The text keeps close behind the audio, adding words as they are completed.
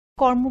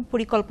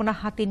কর্মপরিকল্পনা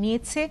হাতে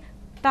নিয়েছে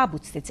তা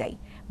বুঝতে চাই।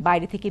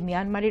 বাইরে থেকে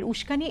মিয়ানমারের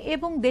উস্কানি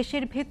এবং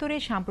দেশের ভেতরে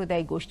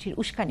সাম্প্রদায়িক গোষ্ঠীর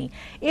উস্কানি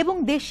এবং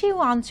দেশীয়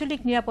ও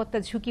আঞ্চলিক নিরাপত্তা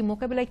ঝুঁকি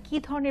মোকাবেলায় কি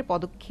ধরনের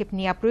পদক্ষেপ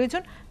নেওয়া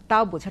প্রয়োজন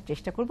তাও বোঝার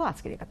চেষ্টা করব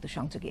আজকের একাত্তর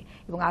সংযোগে।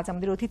 এবং আজ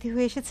আমাদের অতিথি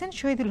হয়ে এসেছেন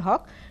শহীদুল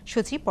হক,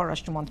 সচিব,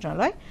 পররাষ্ট্র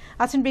মন্ত্রণালয়,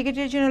 আছেন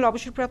ব্রিগেডিয়ার জেনারেল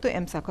অবসরপ্রাপ্ত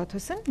এম সাখাওয়াত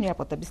হোসেন,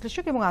 নিরাপত্তা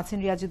বিশ্লেষক, এবং আছেন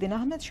রিয়াজউদ্দিন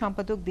আহমেদ,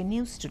 সম্পাদক, দি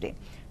নিউজ টুডে।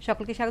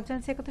 সকলকে স্বাগত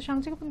জানাচ্ছি একাত্তর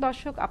সংযোগ। এবং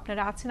দর্শক,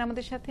 আপনারা আছেন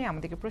আমাদের সাথে,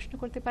 আমাদেরকে প্রশ্ন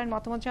করতে পারেন,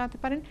 মতামত জানাতে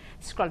পারেন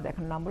স্ক্রল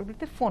দেখানো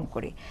নম্বরগুলোতে ফোন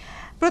করে।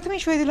 প্রথমে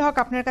শহীদুল হক,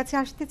 আপনার কাছে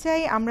আসতে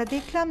চাই। আমরা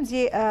দেখলাম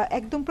যে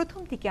একদম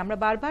প্রথম থেকে আমরা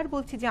বারবার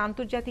বলছি যে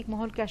আন্তর্জাতিক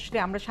মহলকে আসলে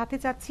আমরা সাথে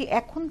চাচ্ছি,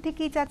 এখন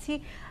থেকেই চাচ্ছি,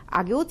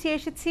 আগেও চেয়ে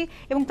এসেছি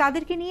এবং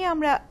তাদেরকে নিয়ে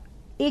আমরা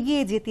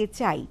এগিয়ে যেতে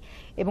চাই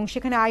এবং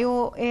সেখানে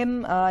IOM,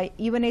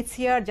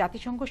 UNHCR,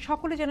 জাতিসংঘ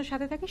সকলে যেন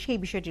সাথে থাকে সেই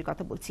বিষয়টির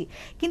কথা বলছি।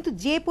 কিন্তু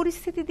যে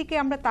পরিস্থিতির দিকে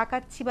আমরা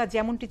তাকাচ্ছি বা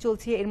যেমনটি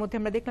চলছে, এর মধ্যে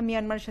আমরা দেখলাম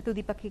মিয়ানমারের সাথে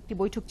দ্বিপাক্ষিক একটি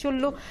বৈঠক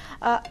চলল।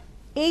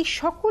 এই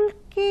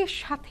সকলকে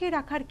সাথে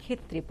রাখার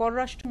ক্ষেত্রে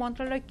পররাষ্ট্র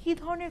মন্ত্রণালয় কি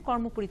ধরনের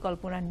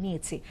কর্মপরিকল্পনা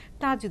নিয়েছে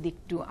তা যদি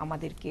একটু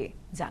আমাদেরকে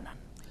জানান।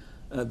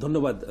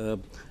 ধন্যবাদ।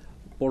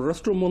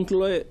 পররাষ্ট্র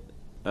মন্ত্রণালয়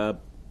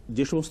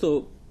যে সমস্ত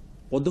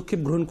পদক্ষেপ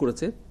গ্রহণ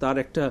করেছে তার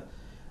একটা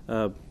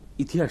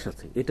ইতিহাস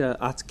আছে। এটা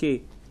আজকে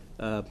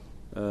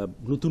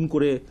নতুন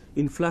করে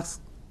ইনফ্লাক্স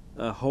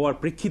হওয়ার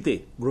প্রেক্ষিতে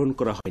গ্রহণ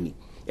করা হয়নি।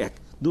 এক,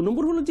 2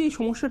 নম্বর হলো যে এই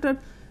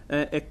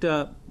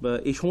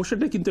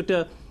সমস্যাটা কিন্তু একটা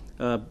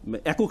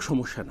একক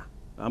সমস্যা না।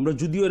 আমরা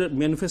যদিও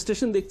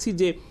ম্যানিফেস্টেশন দেখছি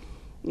যে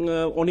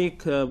অনেক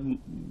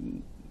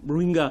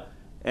রোহিঙ্গা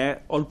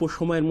অল্প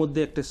সময়ের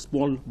মধ্যে একটা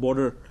স্মল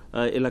বর্ডার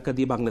এলাকা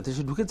দিয়ে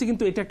বাংলাদেশে ঢুকেছে,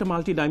 কিন্তু এটা একটা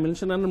multi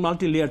dimensional,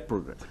 multi layer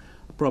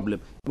problem.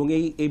 এবং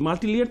এই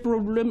মাল্টি লেয়ার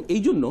প্রবলেম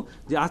এই জন্য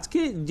যে আজকে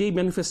যেই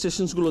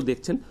ম্যানিফেস্টেশনসগুলো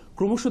দেখছেন,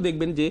 ক্রমশ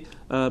দেখবেন যে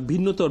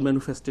ভিন্নতর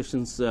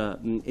ম্যানিফেস্টেশনস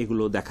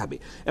এগুলো দেখাবে।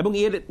 এবং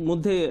এর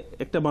মধ্যে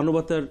একটা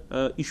মানবতার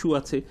ইস্যু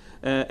আছে,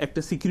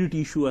 একটা সিকিউরিটি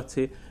ইস্যু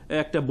আছে,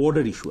 একটা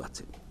বর্ডার ইস্যু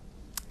আছে।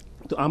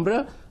 তো আমরা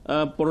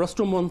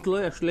পররাষ্ট্র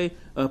মন্ত্রণালয় আসলে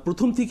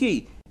প্রথম থেকেই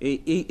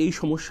এই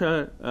সমস্যার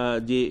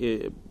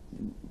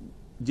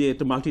যে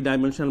একটা multi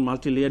dimensional,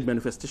 multi layer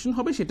manifestation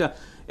হবে সেটা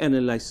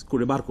অ্যানালাইজ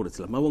করে বার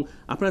করেছিলাম। এবং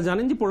আপনারা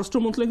জানেন যে পররাষ্ট্র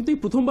মন্ত্রণালয় কিন্তু এই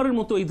প্রথমবারের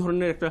মতো এই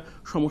ধরনের একটা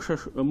সমস্যার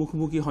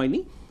মুখোমুখি হয়নি।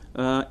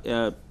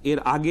 এর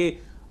আগে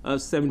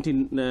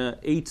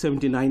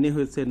 79-79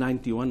 হয়েছে,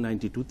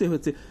 91-92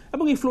 হয়েছে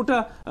এবং এই ফ্লোটা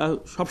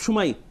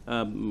সবসময়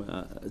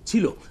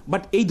ছিল,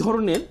 বাট এই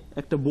ধরনের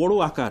একটা বড়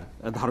আকার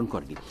ধারণ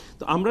করেনি।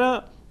 তো আমরা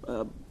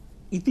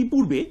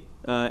ইতিপূর্বে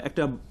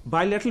একটা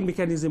বাইল্যাটারাল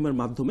মেকানিজমের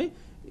মাধ্যমে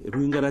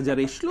রোহিঙ্গারা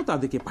যারা এসেছিল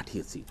তাদেরকে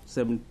পাঠিয়েছি।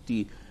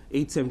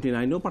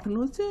 78-79-এও পাঠানো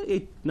হয়েছে,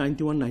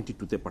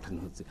 91-92-তে পাঠানো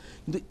হয়েছে।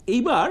 কিন্তু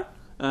এইবার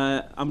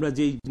আমরা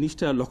যে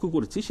জিনিসটা লক্ষ্য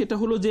করেছি সেটা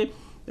হলো যে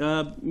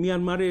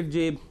মিয়ানমারের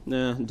যে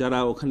যারা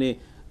ওখানে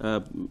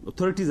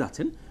অথরিটিজ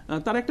আছেন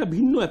তারা একটা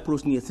ভিন্ন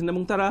অ্যাপ্রোচ নিয়েছেন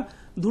এবং তারা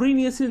ধরেই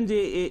নিয়েছেন যে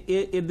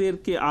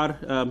এদেরকে আর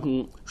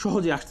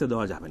সহজে আসতে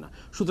দেওয়া যাবে না।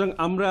 সুতরাং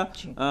আমরা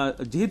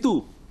যেহেতু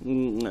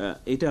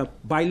এটা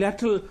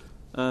বাইল্যাটারাল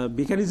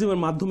মেকানিজমের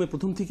মাধ্যমে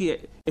প্রথম থেকে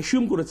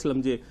অ্যাসিউম করেছিলাম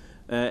যে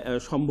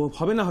সম্ভব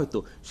হবে না হয়তো,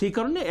 সেই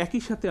কারণে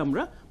একই সাথে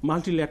আমরা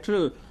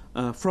মাল্টিল্যাটারাল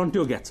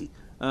ফ্রন্টেও গেছি।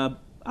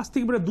 আজ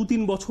থেকে প্রায়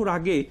 2-3 বছর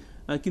আগে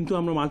কিন্তু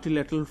আমরা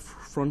মাল্টিল্যাটারাল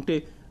ফ্রন্টে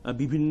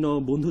বিভিন্ন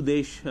বন্ধু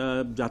দেশ,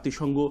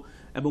 জাতিসংঘ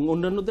এবং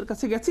অন্যান্যদের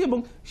কাছে গেছি এবং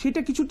সেটা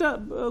কিছুটা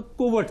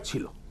কোভার্ট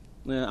ছিল,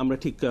 আমরা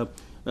ঠিক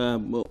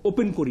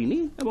ওপেন করিনি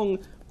এবং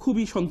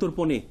খুবই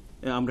সন্তর্পণে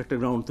আমরা একটা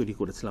গ্রাউন্ড তৈরি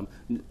করেছিলাম।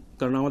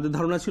 কারণ আমাদের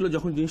ধারণা ছিল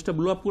যখন জিনিসটা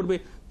ব্লো আপ করবে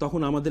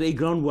তখন আমাদের এই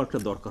গ্রাউন্ড ওয়ার্কটা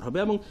দরকার হবে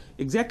এবং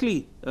এক্স্যাক্টলি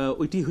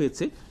ওইটি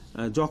হয়েছে।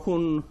 যখন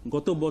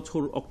গত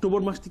বছর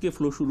অক্টোবর মাস থেকে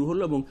ফ্লো শুরু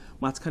হলো এবং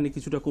মাঝখানে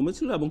কিছুটা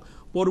কমেছিল এবং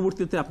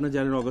পরবর্তীতে আপনার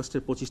জানেন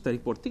অগস্টের 25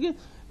 তারিখ পর থেকে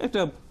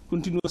একটা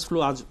কন্টিনিউয়াস ফ্লো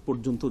আজ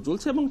পর্যন্ত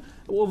চলছে এবং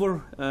ওভার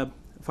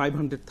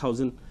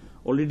 500,000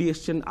 অলরেডি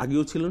এসছেন,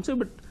 আগেও ছিলেন,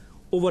 বাট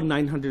ওভার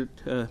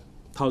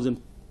 900,000,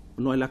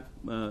 9 লাখ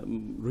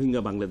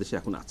রোহিঙ্গা বাংলাদেশে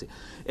এখন আছে।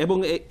 এবং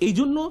এই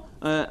জন্য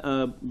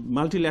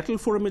মাল্টিল্যাটারাল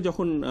ফোরামে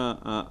যখন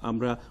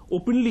আমরা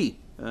ওপেনলি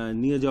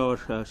নিয়ে যাওয়ার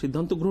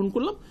সিদ্ধান্ত গ্রহণ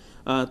করলাম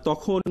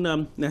তখন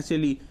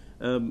ন্যাচারালি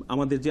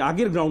আমাদের যে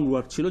আগের গ্রাউন্ড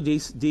ওয়ার্ক ছিল,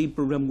 যেই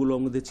প্রোগ্রামগুলো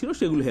আমাদের ছিল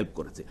সেগুলো হেল্প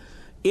করেছে।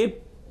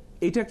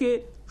 এটাকে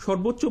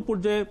সর্বোচ্চ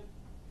পর্যায়ে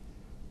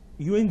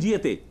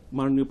UNGA-তে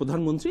মাননীয়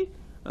প্রধানমন্ত্রী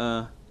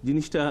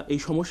জিনিসটা এই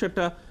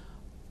সমস্যাটা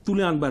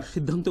তুলে আনবার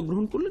সিদ্ধান্ত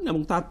গ্রহণ করলেন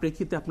এবং তার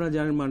প্রেক্ষিতে আপনারা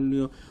জানেন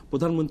মাননীয়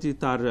প্রধানমন্ত্রী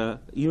তার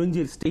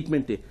UNGA-র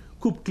স্টেটমেন্টে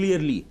খুব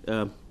ক্লিয়ারলি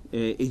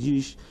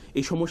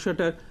এই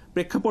সমস্যাটার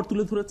প্রেক্ষাপট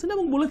তুলে ধরেছেন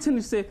এবং বলেছেন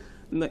ইটস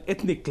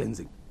এথনিক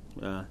ক্লেন্সিং।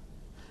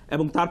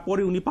 এবং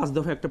তারপরে উনি 5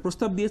 দফা একটা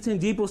প্রস্তাব দিয়েছেন,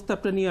 যেই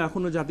প্রস্তাবটা নিয়ে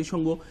এখনো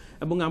জাতিসংঘ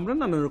এবং আমরা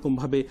নানা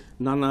রকমভাবে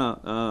নানা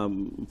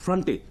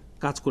ফ্রন্টে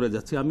কাজ করে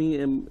যাচ্ছে। আমি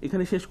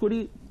এখানে শেষ করি,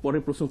 পরে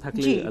প্রশ্ন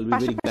থাকলে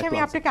পাশাপাশি আমি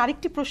আপনাকে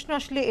আরেকটি প্রশ্ন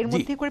আসলে এর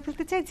মধ্যে করে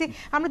ফেলতে চাই যে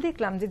আমরা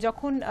দেখলাম যে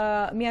যখন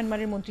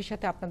মিয়ানমারের মন্ত্রীর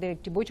সাথে আপনাদের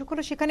একটি বৈঠক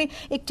হলো, সেখানে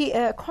একটি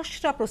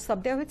খসড়া প্রস্তাব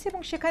দেওয়া হয়েছে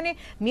এবং সেখানে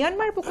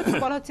মিয়ানমারের পক্ষ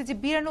থেকে বলা হচ্ছে যে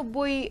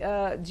 92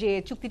 যে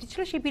চুক্তিটি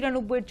ছিল সেই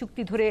 92 এর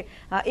চুক্তি ধরে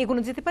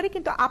এগোনো যেতে পারে,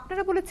 কিন্তু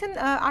আপনারা বলেছেন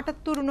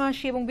 78,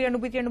 79 এবং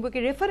 92, 93 কে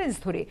রেফারেন্স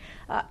ধরে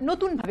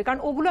নতুন ভাবে,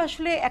 কারণ ওগুলো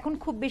আসলে এখন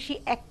খুব বেশি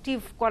অ্যাক্টিভ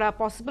করা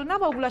পসিবল না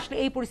বা ওগুলো আসলে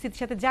এই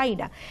পরিস্থিতির সাথে যায়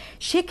না।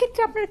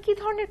 সেক্ষেত্রে আপনারা কি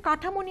ধরনের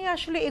কাঠামো নিয়ে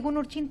আসলে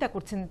এগোনোর চিন্তা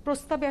করছেন?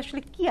 প্রস্তাবে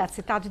আসলে কি আছে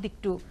তা যদি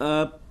একটু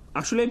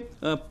আসলে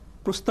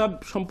প্রস্তাব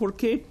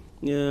সম্পর্কে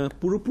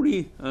পুরোপুরি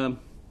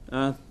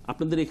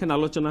আপনাদের এখানে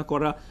আলোচনা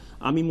করা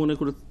আমি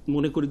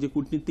মনে করি যে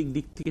কূটনীতিক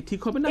দিক থেকে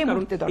ঠিক হবে না,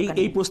 কারণ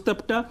এই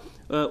প্রস্তাবটা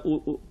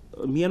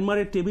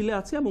মিয়ানমারের টেবিলে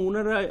আছে এবং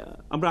ওনারা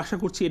আমরা আশা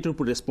করছি এটার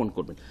উপর রেসপন্ড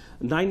করবেন।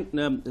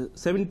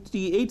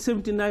 78,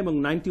 79 এবং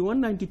 91,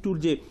 92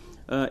 যে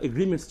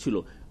এগ্রিমেন্টস ছিল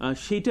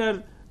সেটার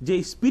যে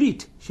স্পিরিট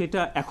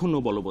সেটা এখনো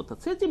বলবৎ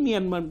আছে, যে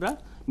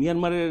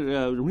মিয়ানমারের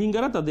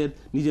রোহিঙ্গারা তাদের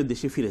নিজের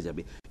দেশে ফিরে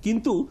যাবে।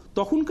 কিন্তু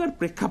তখনকার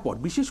প্রেক্ষাপট,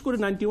 বিশেষ করে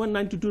 91,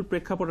 92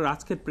 প্রেক্ষাপট আর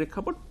আজকের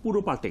প্রেক্ষাপট পুরো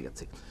পাল্টে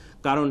গেছে,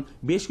 কারণ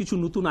বেশ কিছু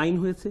নতুন আইন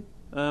হয়েছে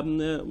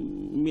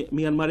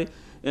মিয়ানমারে,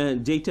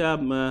 যেটা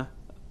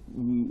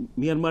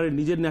মিয়ানমারের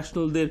নিজের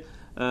ন্যাশনালদের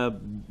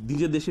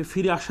নিজের দেশে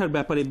ফিরে আসার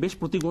ব্যাপারে বেশ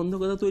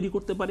প্রতিবন্ধকতা তৈরি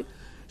করতে পারে।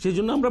 সেই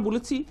জন্য আমরা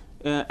বলেছি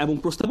এবং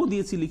প্রস্তাবও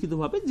দিয়েছি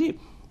লিখিতভাবে যে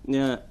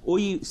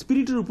ওই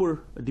স্পিরিটের উপর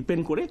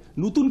ডিপেন্ড করে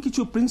নতুন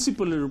কিছু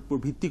প্রিন্সিপালের উপর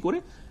ভিত্তি করে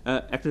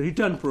একটা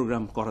রিটার্ন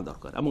প্রোগ্রাম করা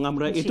দরকার। এবং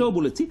আমরা এটাও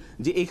বলেছি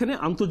যে এখানে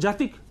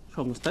আন্তর্জাতিক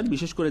সংস্থার,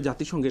 বিশেষ করে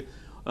জাতিসংঘের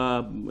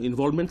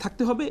ইনভলভমেন্ট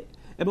থাকতে হবে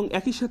এবং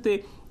একই সাথে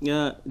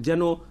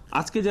যেন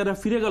আজকে যারা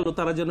ফিরে গেল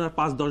তারা যেন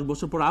 5-10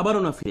 বছর পর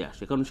আবারও না ফিরে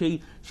আসে, কারণ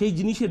সেই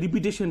জিনিসের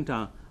রিপিটেশনটা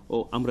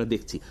আমরা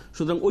দেখছি।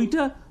 সুতরাং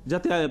ওইটা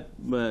যাতে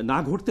না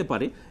ঘটতে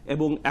পারে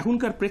এবং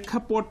এখনকার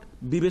প্রেক্ষাপট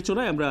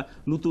বিবেচনায় আমরা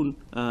নতুন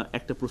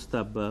একটা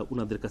প্রস্তাব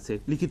ওনাদের কাছে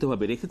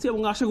লিখিতভাবে রেখেছি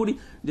এবং আশা করি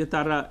যে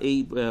তারা এই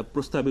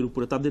প্রস্তাবের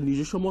উপরে তাদের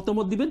নিজস্ব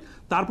মতামত দিবেন।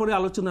 তারপরে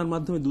আলোচনার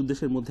মাধ্যমে দুই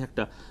দেশের মধ্যে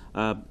একটা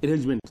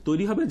অ্যারেঞ্জমেন্ট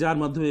তৈরি হবে যার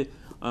মাধ্যমে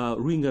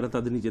রোহিঙ্গারা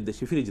তাদের নিজের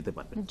দেশে ফিরে যেতে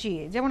পারবে। জি,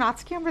 যেমন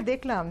আজকে আমরা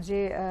দেখলাম যে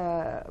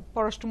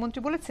পররাষ্ট্রমন্ত্রী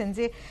বলেছেন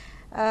যে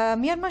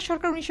মিয়ানমার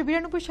সরকার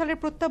 1992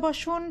 সালের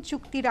প্রত্যাবাসন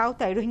চুক্তির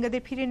আওতায়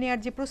রোহিঙ্গাদের ফিরে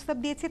নেওয়ার যে প্রস্তাব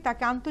দিয়েছে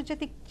তাকে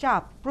আন্তর্জাতিক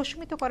চাপ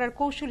প্রশমিত করার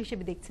কৌশল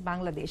হিসেবে দেখছে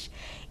বাংলাদেশ।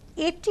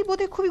 এটি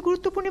বোধহয় খুবই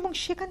গুরুত্বপূর্ণ এবং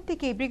সেখান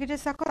থেকে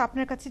ব্রিগেডিয়ার সাকর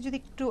আপনার কাছে যদি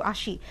একটু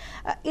আসি,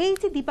 এই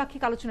যে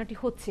দ্বিপাক্ষিক আলোচনাটি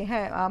হচ্ছে,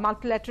 হ্যাঁ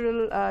মাল্টিল্যাটারাল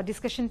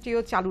ডিসকাশনটিও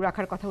চালু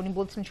রাখার কথা উনি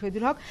বলছেন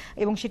শহীদুল হক,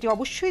 এবং সেটি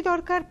অবশ্যই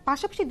দরকার।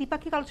 পাশাপাশি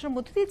দ্বিপাক্ষিক আলোচনার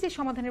মধ্যে দিয়ে যে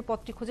সমাধানের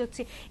পথটি খোঁজা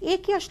হচ্ছে, এ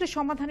কি আসলে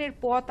সমাধানের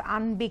পথ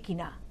আনবে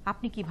কিনা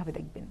আপনি কিভাবে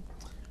দেখবেন?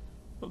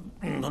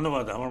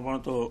 ধন্যবাদ। আমার মনে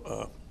তো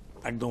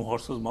একদম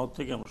হর্সেস মাউথ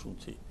থেকে আমরা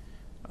শুনছি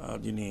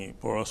যিনি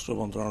পররাষ্ট্র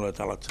মন্ত্রণালয়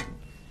চালাচ্ছেন।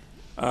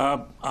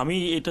 আমি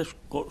এটা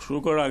শুরু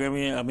করার আগে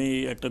আমি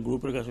একটা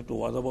গ্রুপের কাছে একটু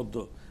ওয়াদাবদ্ধ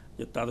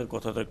যে তাদের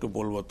কথাটা একটু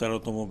বলবো।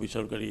 13তম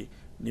বিচারকারী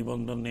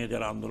নিবন্ধন নিয়ে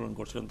যারা আন্দোলন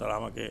করছিলেন তারা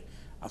আমাকে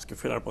আজকে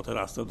ফেরার পথে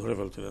রাস্তা ধরে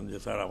ফেলছিলেন যে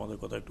স্যার আমাদের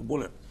কথা একটু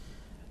বলেন।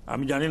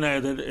 আমি জানি না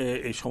এদের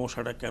এই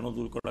সমস্যাটা কেন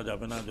দূর করা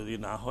যাবে না, যদি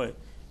না হয়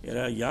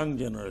এরা ইয়াং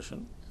জেনারেশন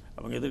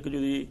এবং এদেরকে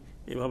যদি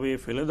এভাবে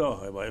ফেলে দেওয়া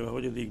হয় বা এভাবে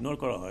যদি ইগনোর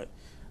করা হয়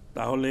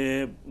তাহলে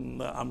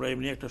আমরা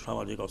এমনি একটা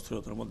সামাজিক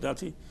অস্থিরতার মধ্যে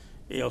আছি।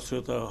 এই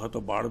অস্থিরতা হয়তো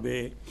বাড়বে,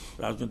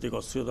 রাজনৈতিক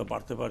অস্থিরতা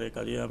বাড়তে পারে।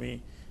 কাজে আমি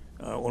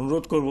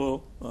অনুরোধ করব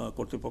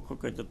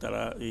কর্তৃপক্ষকে যে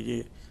তারা এই যে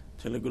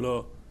ছেলেগুলো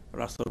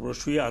রাস্তার উপরে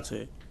শুয়ে আছে,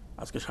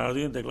 আজকে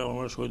সারাদিন দেখলাম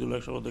আমরা শহীদুল্লাহ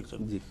সাহেব দেখছেন,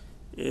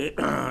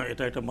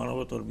 এটা একটা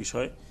মানবতার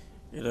বিষয়,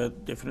 এটা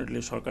ডেফিনেটলি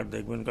সরকার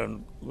দেখবেন, কারণ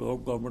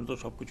গভর্নমেন্ট তো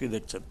সব কিছুই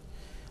দেখছেন।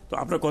 তো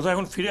আপনার কথা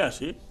এখন ফিরে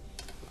আসি।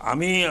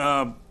 আমি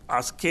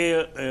আজকে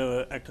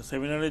একটা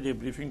সেমিনারে যে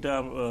ব্রিফিংটা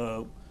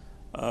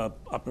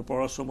আপনার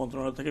পররাষ্ট্র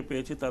মন্ত্রণালয় থেকে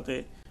পেয়েছি তাতে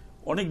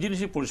অনেক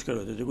জিনিসই পরিষ্কার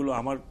হয়েছে, যেগুলো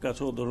আমার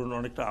কাছেও ধরুন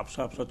অনেকটা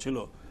আবসা ছিল।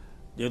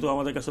 যেহেতু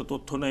আমাদের কাছে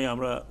তথ্য নেই,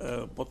 আমরা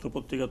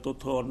পত্রপত্রিকার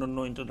তথ্য, অন্যান্য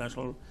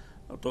ইন্টারন্যাশনাল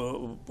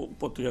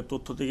পত্রিকার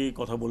তথ্য থেকেই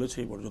কথা বলেছি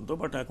এই পর্যন্ত।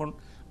 বাট এখন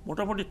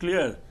মোটামুটি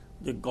ক্লিয়ার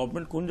যে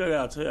গভর্নমেন্ট কোন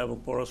জায়গায় আছে এবং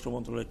পররাষ্ট্র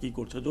মন্ত্রণালয় কী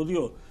করছে।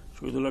 যদিও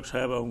শহীদুল্লাহ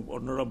সাহেব এবং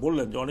অন্যরা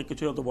বললেন যে অনেক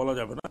কিছুই হয়তো বলা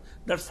যাবে না,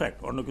 দ্যাটস ফ্যাক্ট,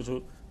 অন্য কিছু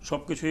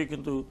সব কিছুই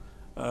কিন্তু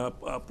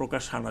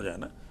প্রকাশ আনা যায়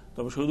না।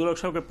 তবে শহীদুল্লাহ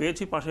সাহেবকে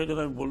পেয়েছি পাশে,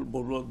 জন্য আমি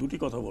বলবো দুটি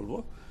কথা বলবো।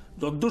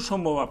 যতদূর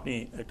সম্ভব আপনি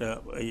একটা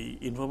এই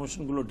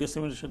ইনফরমেশনগুলো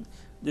ডিসেমিনেশন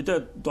যেটা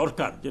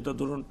দরকার, যেটা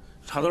ধরুন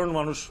সাধারণ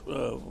মানুষ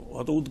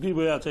হয়তো উদ্গ্রীব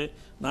হয়ে আছে,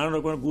 নানান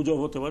রকমের গুজব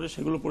হতে পারে,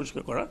 সেগুলো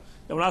পরিষ্কার করা।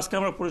 যেমন আজকে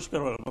আমরা পরিষ্কার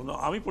হলাম,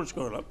 আমি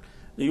পরিষ্কার হলাম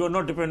যে you are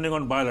not depending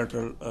on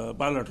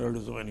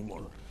বায়োল্যাটারালিজম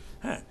anymore.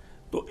 হ্যাঁ,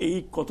 তো এই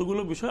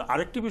কতগুলো বিষয়।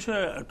 আরেকটি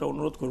বিষয়ে একটা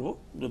অনুরোধ করব,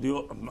 যদিও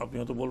আপনি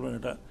হয়তো বলবেন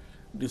এটা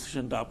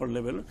ডিসিশনটা আপার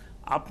লেভেল,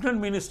 আপনার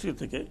মিনিস্ট্রি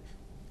থেকে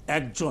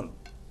একজন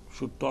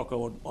should talk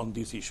about on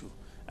this issue.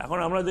 এখন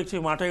আমরা দেখছি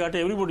মাঠে ঘাটে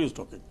এভরিবডি ইজ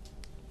টকিং,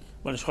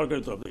 মানে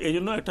সরকারি তরফ। এই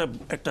জন্য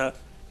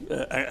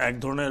এক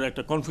ধরনের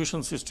একটা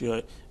কনফিউশন সৃষ্টি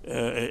হয়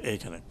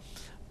এইখানে।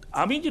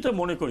 আমি যেটা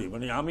মনে করি,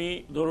 মানে আমি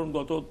ধরুন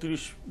গত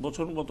 30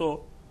 বছর মতো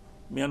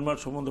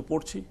মিয়ানমার সম্বন্ধে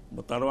পড়ছি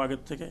বা তারও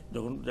আগের থেকে,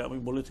 যখন আমি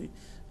বলেছি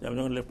যে আমি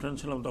যখন লেফটেন্যান্ট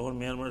ছিলাম তখন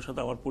মিয়ানমারের সাথে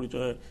আমার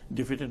পরিচয়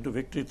ডিফিট ইনটু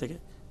ভিক্টরি থেকে,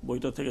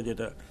 বইটা থেকে,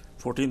 যেটা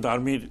 14th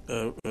আর্মির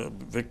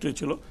ভিক্টরি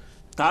ছিল।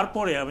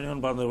 তারপরে আমি যখন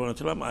বান্দরবানে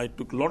ছিলাম I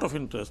took lot of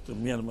interest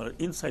মিয়ানমারের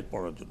ইনসাইড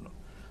পড়ার জন্য।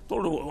 তো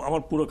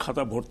আমার পুরো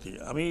খাতা ভর্তি।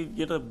 আমি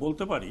যেটা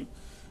বলতে পারি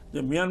যে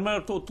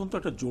মিয়ানমার তো অত্যন্ত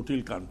একটা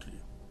জটিল কান্ট্রি।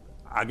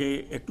 আগে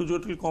একটু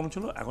জটিল কম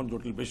ছিল, এখন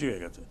জটিল বেশি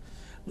হয়ে গেছে।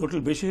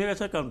 জটিল বেশি হয়ে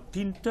গেছে কারণ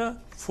 3টা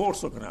ফোর্স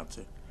ওখানে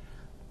আছে,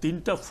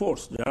 3টা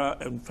ফোর্স যারা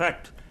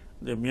ইনফ্যাক্ট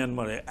যে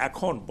মিয়ানমারে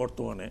এখন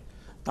বর্তমানে,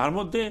 তার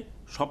মধ্যে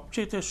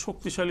সবচেয়ে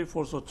শক্তিশালী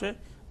ফোর্স হচ্ছে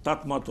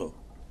তাতমাতো,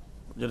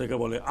 যেটাকে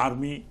বলে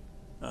আর্মি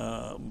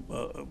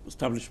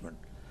স্টাবলিশমেন্ট।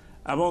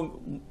 এবং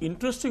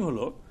ইন্টারেস্টিং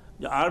হলো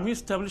যে আর্মি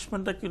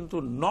স্টাবলিশমেন্টটা কিন্তু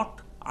not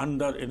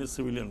under any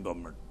civilian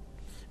government,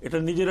 এটা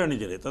নিজেরাই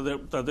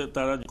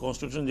তারা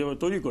কনস্টিটিউশন যেভাবে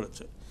তৈরি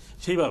করেছে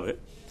সেইভাবে।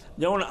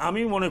 যেমন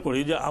আমি মনে করি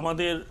যে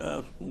আমাদের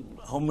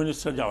হোম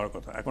মিনিস্টার যাওয়ার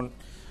কথা, এখন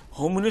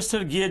হোম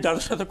মিনিস্টার গিয়ে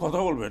যাদের সাথে কথা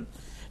বলবেন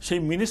সেই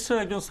মিনিস্টার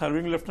একজন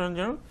সার্ভিং লেফটেন্যান্ট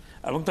জেনারেল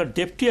এবং তার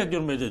ডেপুটি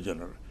একজন মেজর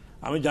জেনারেল।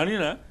 আমি জানি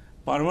না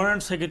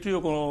পার্মানেন্ট সেক্রেটারিও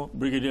কোনো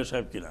ব্রিগেডিয়ার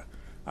সাহেব কিনা,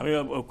 আমি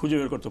খুঁজে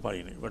বের করতে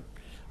পারিনি। বাট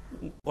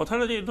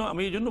কথাটা যে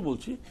আমি এই জন্য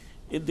বলছি,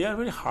 দে আর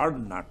ভেরি হার্ড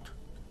নাট।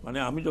 মানে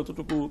আমি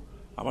যতটুকু,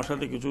 আমার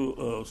সাথে কিছু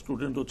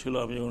স্টুডেন্টও ছিল,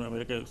 আমি যখন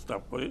আমেরিকায়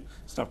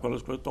স্টাফ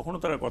কলেজ করি তখনও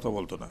তারা কথা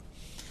বলতো না।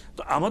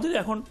 তো আমাদের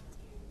এখন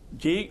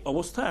যেই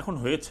অবস্থা এখন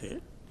হয়েছে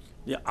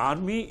যে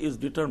আর্মি ইজ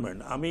ডিটারমেন্ড,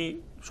 আমি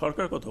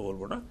সরকার কথা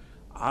বলবো না,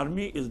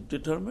 army is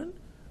ডিটারমেন্ড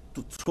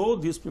two throw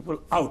this people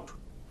out.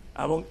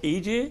 এবং এই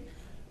যে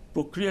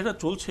প্রক্রিয়াটা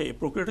চলছে, এই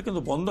প্রক্রিয়াটা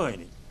কিন্তু বন্ধ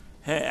হয়নি।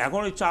 হ্যাঁ,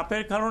 এখন ওই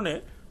চাপের কারণে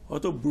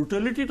হয়তো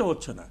ব্রুটালিটিটা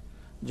হচ্ছে না,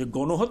 যে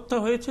গণহত্যা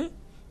হয়েছে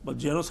বা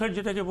জেনোসাইড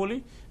যেটাকে বলি,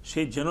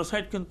 সেই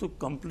জেনোসাইড কিন্তু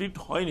কমপ্লিট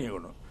হয়নি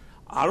এখনো।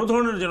 আরও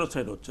ধরনের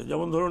জেনোসাইড হচ্ছে,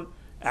 যেমন ধরুন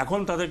এখন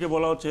তাদেরকে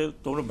বলা হচ্ছে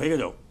তোমরা ভেগে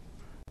যাও,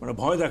 মানে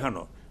ভয়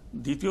দেখানো।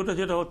 দ্বিতীয়টা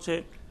যেটা হচ্ছে,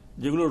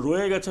 যেগুলো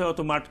রয়ে গেছে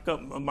হয়তো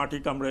মাটি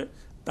কামড়ে,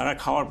 তারা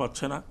খাওয়ার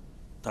পাচ্ছে না,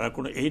 তারা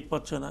কোনো এইড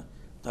পাচ্ছে না,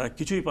 তারা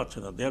কিছুই পাচ্ছে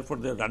না, there for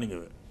their running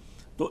away.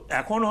 তো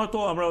এখন হয়তো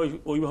আমরা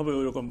ওইভাবে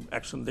ওইরকম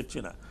অ্যাকশন দেখছি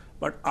না,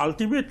 বাট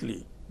আলটিমেটলি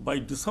বাই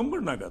ডিসেম্বর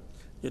নাগাদ,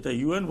 যেটা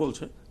ইউএন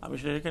বলছে, আমি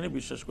সেখানে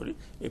বিশ্বাস করি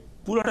এই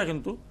পুরাটা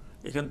কিন্তু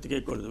এখান থেকে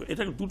করে দেবে।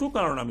 এটা দুটো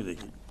কারণ আমি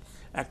দেখি,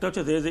 একটা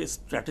হচ্ছে there is a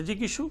strategic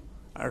issue,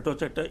 আর একটা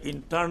হচ্ছে একটা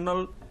ইন্টারনাল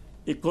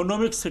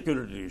ইকোনমিক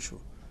সিকিউরিটির ইস্যু।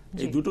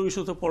 এই দুটো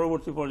ইস্যু তো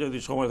পরবর্তী পর্যায়ে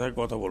যদি সময় থাকে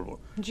কথা বলবো।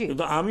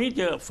 কিন্তু আমি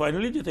যে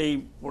ফাইনালি যেটা এই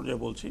পর্যায়ে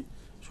বলছি,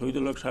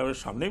 শহীদুল্লাহ সাহেবের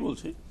সামনেই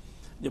বলছি,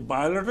 যে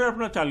বায়োলেটার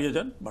আপনারা চালিয়ে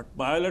যান, বাট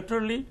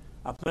বায়োলেটারালি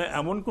আপনারা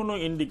এমন কোনো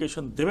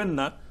ইন্ডিকেশন দেবেন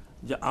না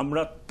যে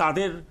আমরা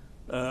তাদের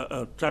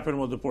ট্র্যাপের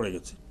মধ্যে পড়ে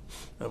গেছি।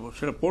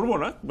 সেটা পড়বো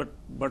না,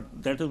 but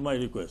that is my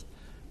request.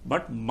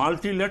 But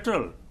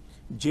multilateral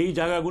যেই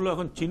জায়গাগুলো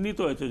এখন চিহ্নিত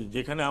হয়েছে,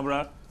 যেখানে আমরা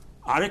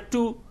আরেকটু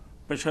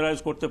প্রেশারাইজ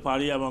করতে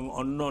পারি এবং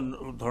অন্য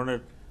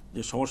ধরনের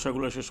যে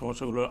সমস্যাগুলো, সেই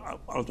সমস্যাগুলো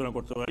আলোচনা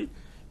করতে পারি,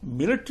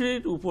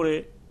 মিলিটারির উপরে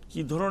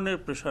কি ধরনের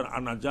প্রেশার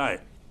আনা যায়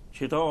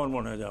সেটাও আমার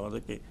মনে হয় যে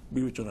আমাদেরকে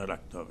বিবেচনায়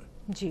রাখতে হবে।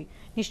 জি,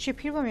 নিশ্চয়ই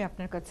ফিরবো আমি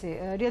আপনার কাছে।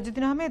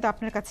 রিয়াজউদ্দিন আহমেদ,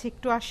 আপনার কাছে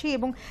একটু আসি।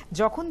 এবং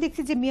যখন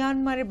দেখছি যে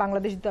মিয়ানমারের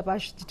বাংলাদেশ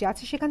দূতাবাস যেটি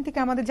আছে, সেখান থেকে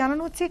আমাদের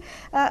জানানো হচ্ছে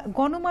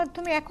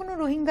গণমাধ্যমে এখনো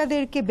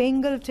রোহিঙ্গাদেরকে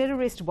বেঙ্গল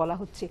টেরোরিস্ট বলা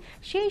হচ্ছে।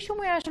 সেই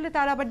সময় আসলে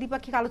তারা আবার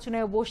দ্বিপাক্ষিক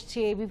আলোচনায়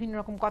বসছে, বিভিন্ন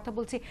রকম কথা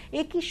বলছে।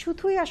 এ কি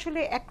শুধুই আসলে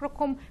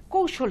একরকম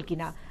কৌশল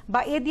কিনা, বা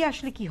এ দিয়ে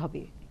আসলে কি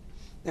হবে?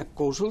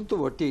 কৌশল তো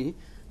বটেই,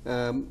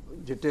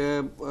 যেটা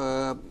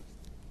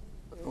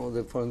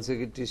আমাদের ফরেন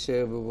সেক্রেটারি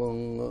সাহেব এবং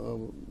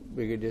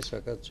ব্রিগেডিয়ার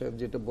সাকাত সাহেব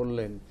যেটা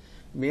বললেন,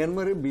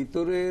 মিয়ানমারের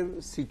ভিতরের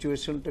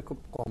সিচুয়েশনটা খুব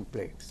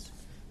কমপ্লেক্স।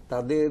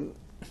 তাদের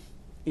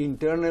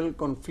ইন্টারনাল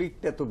কনফ্লিক্ট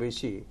এত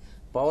বেশি,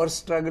 পাওয়ার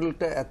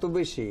স্ট্রাগলটা এত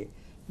বেশি,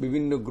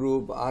 বিভিন্ন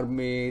group,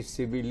 army,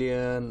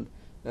 civilian,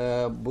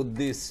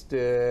 Buddhist,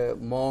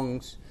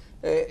 monks,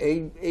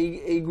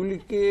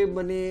 এইগুলিকে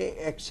মানে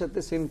একসাথে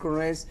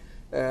সিনক্রোনাইজ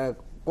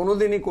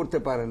কোনোদিনই করতে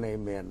পারে না এই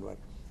মিয়ানমার।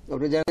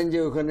 আপনি জানেন যে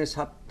ওখানে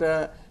 7টা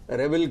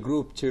রেবেল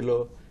গ্রুপ ছিল,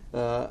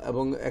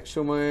 এবং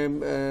একসময়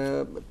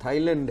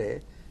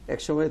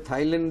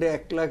থাইল্যান্ডে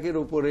 1 লাখের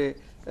উপরে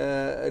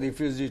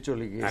রিফিউজি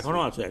চলে গিয়েছে।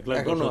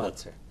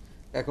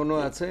 এখনো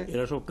আছে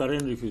এরা সব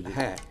কারেন্ট রিফিউজি।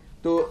 হ্যাঁ,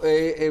 তো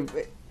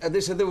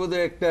এদের সাথে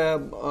বোধহয় একটা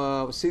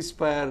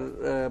সিজফায়ার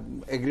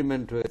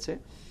এগ্রিমেন্ট হয়েছে।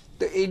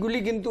 তো এইগুলি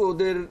কিন্তু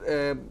ওদের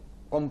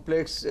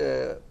কমপ্লেক্স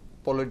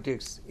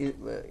পলিটিক্স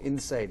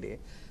ইনসাইডে।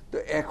 তো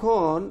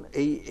এখন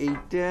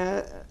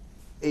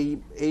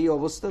এই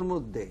অবস্থার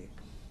মধ্যে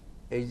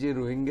এই যে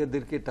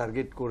রোহিঙ্গাদেরকে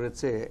টার্গেট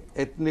করেছে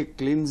এথনিক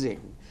ক্লিনজিং,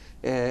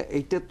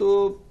 এইটা তো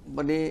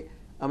মানে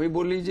আমি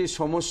বলি যে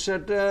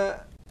সমস্যাটা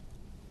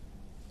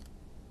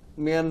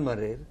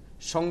মিয়ানমারের,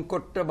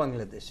 সংকটটা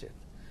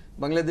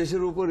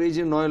বাংলাদেশের উপর এই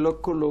যে 9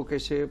 লক্ষ লোক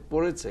এসে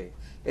পড়েছে,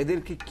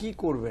 এদেরকে কি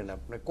করবেন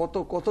আপনি?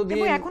 কতদিন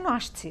এখনো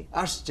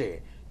আসছে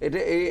এটা,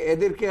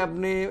 এদেরকে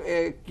আপনি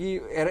কি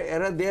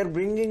এরা দে আর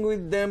bringing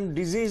with them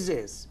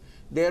diseases,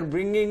 they R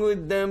bringing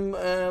with them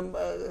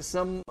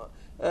some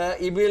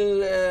evil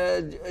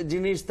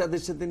জিনিস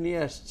তাদের সাথে নিয়ে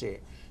আসছে।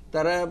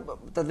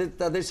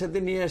 তাদের সাথে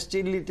নিয়ে আসছে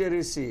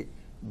ইলিটারেসি,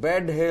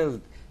 ব্যাড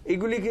হেলথ,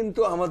 এগুলি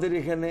কিন্তু আমাদের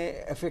এখানে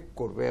এফেক্ট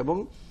করবে। এবং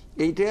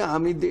এইটা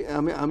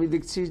আমি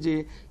দেখছি যে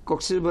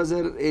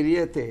কক্সবাজার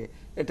এরিয়াতে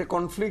এটা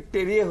কনফ্লিক্ট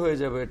এরিয়া হয়ে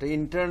যাবে, এটা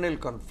ইন্টারনাল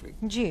কনফ্লিক্ট।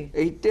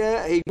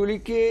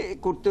 এইগুলিকে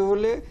করতে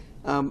হলে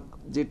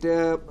যেটা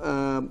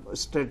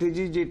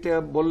স্ট্র্যাটেজি যেটা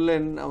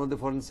বললেন আমাদের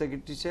ফরেন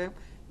সেক্রেটারি সাহেব,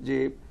 যে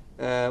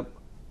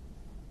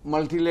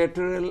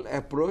মাল্টিল্যাটারাল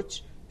অ্যাপ্রোচ,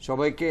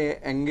 সবাইকে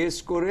এঙ্গেজ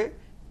করে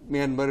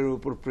মিয়ানমারের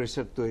উপর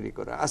প্রেসার তৈরি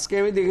করা। আজকে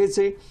আমি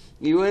দেখেছি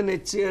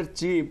ইউএনএইচসিআর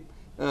চিফ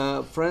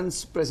ফ্রান্স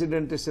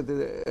প্রেসিডেন্টের সাথে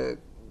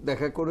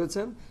দেখা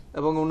করেছেন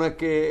এবং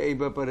ওনাকে এই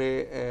ব্যাপারে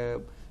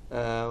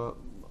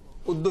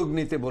উদ্যোগ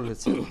নিতে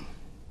বলেছেন।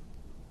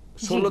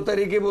 16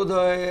 তারিখে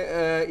বোধহয়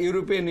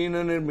ইউরোপিয়ান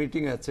ইউনিয়নের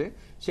মিটিং আছে,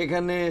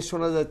 সেখানে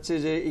শোনা যাচ্ছে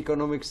যে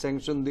ইকোনমিক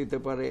স্যাংশন দিতে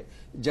পারে,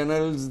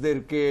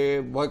 জেনারেলসদেরকে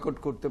বয়কট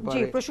করতে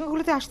পারে।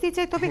 প্রসঙ্গগুলোতে আসতেই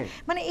চাই, তবে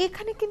মানে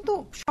এখানে কিন্তু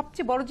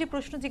সবচেয়ে বড় যে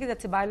প্রশ্ন জেগে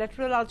যাচ্ছে,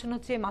 বায়োল্যাটারাল আলোচনা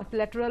হচ্ছে,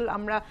 মাল্টিল্যাটারাল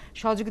আমরা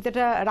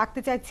সহযোগিতাটা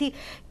রাখতে চাইছি,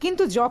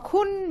 কিন্তু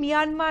যখন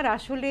মিয়ানমার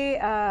আসলে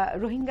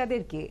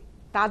রোহিঙ্গাদেরকে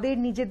তাদের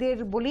নিজেদের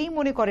বলেই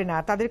মনে করে না,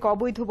 তাদেরকে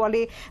অবৈধ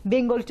বলে,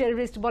 বেঙ্গল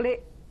টেররিস্ট বলে,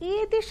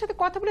 এদের সাথে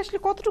কথা বলে আসলে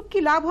কতটুকু কি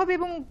লাভ হবে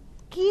এবং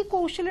কি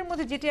কৌশলের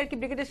মধ্যে, যেটি আর কি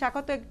ব্রিগেডিয়ার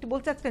শাখাত একটু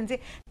বলতে চাচ্ছিলেন যে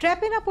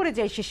ট্র্যাপে না পড়ে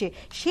যায় শেষে,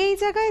 সেই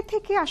জায়গায়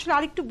থেকে আসলে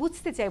আরেকটু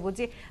বুঝতে চাইবো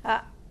যে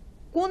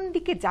কোন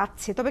দিকে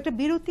যাচ্ছে। তবে একটা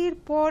বিরতির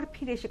পর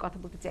ফিরে এসে কথা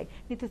বলতে চাই।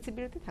 নিতে হচ্ছে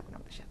বিরতি, থাকুন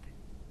আমাদের সাথে।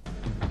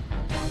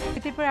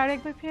 বিরতির পর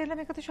আরেকবার ফিরে এলাম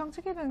একাত্তর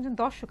সংযোগে এবং একজন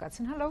দর্শক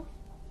আছেন। হ্যালো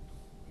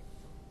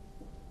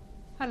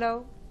হ্যালো,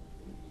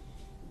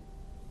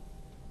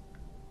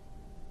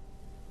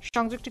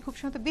 সংযোগটি খুব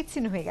সম্ভবত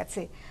বিচ্ছিন্ন হয়ে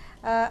গেছে।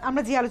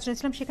 আমরা যে আলোচনা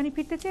ছিলাম সেখানে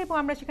ফিরতে চাই এবং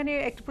আমরা সেখানে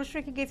একটা প্রশ্ন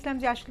রেখে গিয়েছিলাম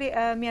যে আসলে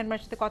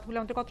মিয়ানমারের সাথে কথা বলে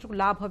আমাদের কতটুকু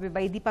লাভ হবে বা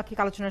এই দ্বিপাক্ষিক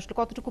আলোচনা আসলে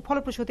কতটুকু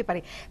ফলপ্রসূ হতে পারে।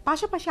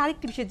 পাশাপাশি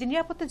আরেকটি বিষয়, যে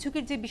নিরাপত্তা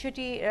ঝুঁকির যে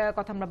বিষয়টি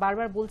কথা আমরা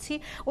বারবার বলছি,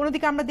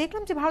 অন্যদিকে আমরা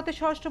দেখলাম যে ভারতের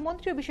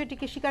স্বরাষ্ট্রমন্ত্রীও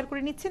বিষয়টিকে স্বীকার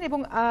করে নিচ্ছেন এবং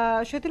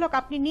শহীদুল হক,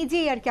 আপনি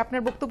নিজেই আর কি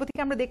আপনার বক্তব্য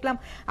থেকে আমরা দেখলাম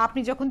আপনি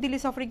যখন দিল্লি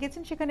সফরে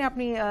গিয়েছেন সেখানে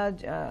আপনি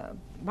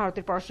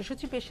ভারতের পররাষ্ট্র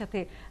সচিবের সাথে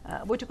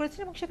বৈঠক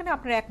করেছেন এবং সেখানে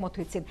আপনারা একমত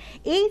হয়েছেন।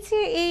 এই যে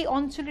এই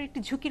অঞ্চলের একটি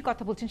ঝুঁকির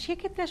কথা বলছেন,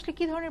 সেক্ষেত্রে আসলে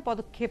কি ধরনের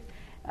পদক্ষেপ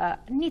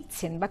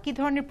নিচ্ছেন বা কি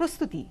ধরনের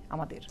প্রস্তুতি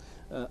আমাদের?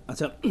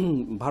 আচ্ছা,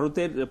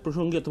 ভারতের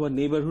প্রসঙ্গে অথবা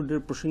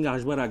নেইবারহুডের প্রসঙ্গে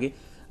আসবার আগে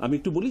আমি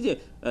একটু বলি যে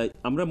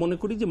আমরা মনে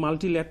করি যে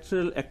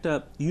মাল্টিল্যাটারাল একটা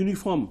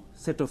ইউনিফর্ম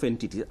সেট অফ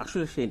এন্টিটি,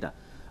 আসলে সেটা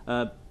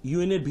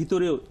ইউএনের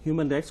ভিতরেও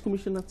হিউম্যান রাইটস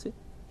কমিশন আছে,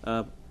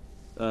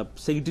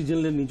 সেক্রেটারি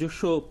জেনারেলের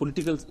নিজস্ব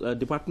পলিটিক্যাল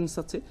ডিপার্টমেন্টস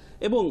আছে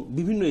এবং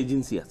বিভিন্ন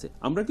এজেন্সি আছে।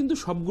 আমরা কিন্তু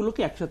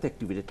সবগুলোকে একসাথে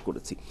অ্যাক্টিভেট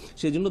করেছি।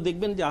 সেই জন্য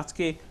দেখবেন যে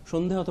আজকে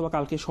সন্ধ্যা অথবা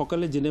কালকে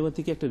সকালে জেনেভা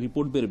থেকে একটা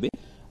রিপোর্ট বেরোবে।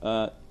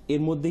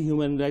 এর মধ্যে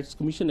হিউম্যান রাইটস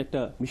কমিশন একটা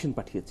মিশন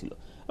পাঠিয়েছিল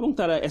এবং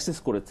তারা অ্যাসেস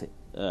করেছে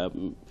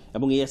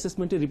এবং এই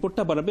অ্যাসেসমেন্টের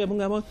রিপোর্টটা বাড়াবে এবং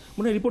আমার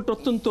মনে হয় রিপোর্টটা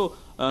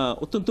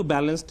অত্যন্ত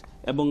ব্যালেন্সড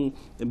এবং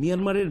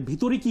মিয়ানমারের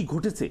ভিতরে কি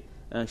ঘটেছে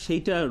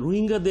সেইটা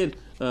রোহিঙ্গাদের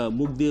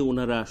মুখ দিয়ে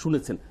ওনারা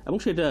শুনেছেন এবং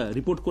সেটা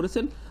রিপোর্ট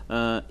করেছেন।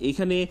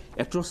 এখানে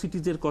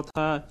অ্যাট্রসিটিজের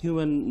কথা,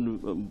 হিউম্যান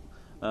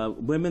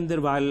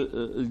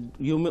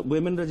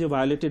ওয়েমেনরা যে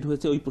ভায়োলেটেড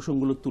হয়েছে ওই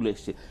প্রসঙ্গগুলো তুলে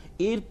এসছে।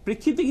 এর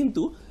প্রেক্ষিতে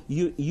কিন্তু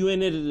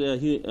ইউএনের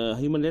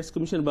হিউম্যান রাইটস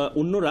কমিশন বা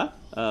অন্যরা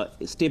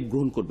স্টেপ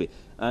গ্রহণ করবে।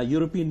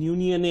 ইউরোপিয়ান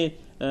ইউনিয়নে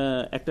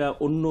একটা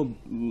অন্য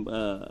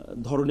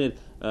ধরনের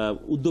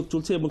উদ্যোগ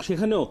চলছে এবং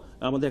সেখানেও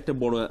আমাদের একটা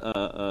বড়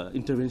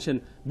ইন্টারভেনশন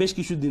বেশ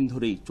কিছুদিন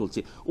ধরেই চলছে।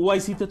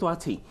 ওআইসিতে তো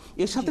আছেই।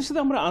 এর সাথে সাথে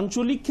আমরা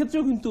আঞ্চলিক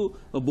ক্ষেত্রেও কিন্তু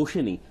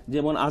বসে নেই।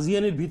 যেমন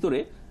আসিয়ানের ভিতরে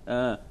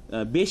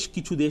বেশ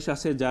কিছু দেশ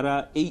আছে যারা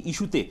এই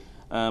ইস্যুতে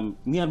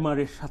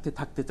মিয়ানমারের সাথে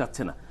থাকতে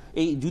চাচ্ছে না।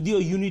 এই যদিও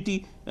ইউনিটি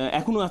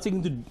এখনো আছে,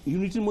 কিন্তু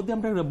ইউনিটির মধ্যে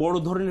আমরা একটা বড়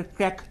ধরনের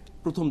ক্র্যাক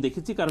প্রথম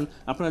দেখেছি। কারণ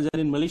আপনারা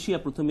জানেন মালয়েশিয়া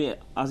প্রথমে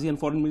আসিয়ান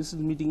ফরেন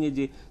মিনিস্টার মিটিংয়ে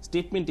যে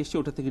স্টেটমেন্ট এসছে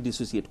ওটা থেকে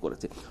ডিসোসিয়েট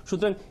করেছে।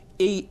 সুতরাং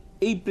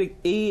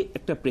এই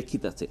একটা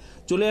প্রেক্ষিত আছে।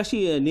 চলে আসি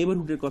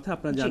নেইবারহুডের কথা।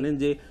 আপনারা জানেন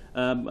যে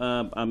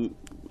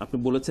আপনি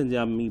বলেছেন যে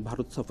আমি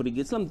ভারত সফরে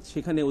গিয়েছিলাম,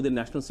 সেখানে ওদের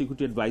ন্যাশনাল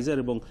সিকিউরিটি অ্যাডভাইজার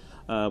এবং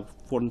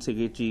ফরেন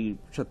সেক্রেটারির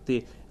সাথে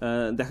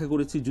দেখা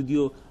করেছি।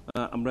 যদিও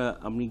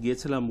আমি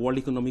গিয়েছিলাম ওয়ার্ল্ড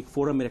ইকোনমিক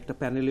ফোরামের একটা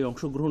প্যানেলে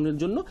অংশগ্রহণের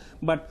জন্য,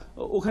 বাট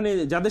ওখানে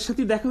যাদের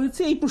সাথে দেখা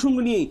হয়েছে এই প্রসঙ্গ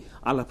নিয়েই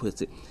আলাপ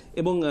হয়েছে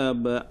এবং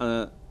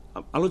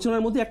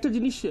আলোচনার মধ্যে একটা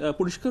জিনিস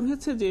পরিষ্কার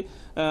হয়েছে যে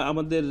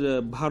আমাদের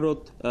ভারত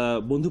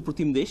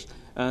বন্ধুপ্রতিম দেশ,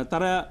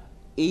 তারা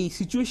এই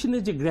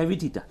সিচুয়েশনের যে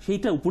গ্র্যাভিটিটা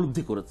সেইটা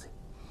উপলব্ধি করেছে।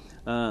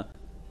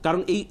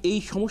 কারণ এই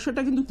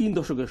সমস্যাটা কিন্তু 3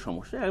 দশকের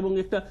সমস্যা এবং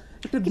একটা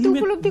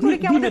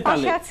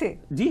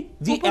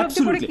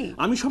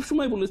আমি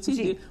সবসময় বলেছি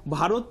যে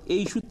ভারত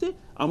এই ইস্যুতে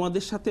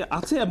আমাদের সাথে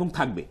আছে এবং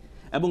থাকবে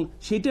এবং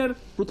সেটার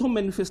প্রথম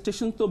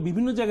ম্যানিফেস্টেশন তো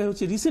বিভিন্ন জায়গায়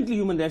হচ্ছে। রিসেন্টলি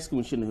হিউম্যান রাইটস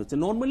কমিশনে হচ্ছে।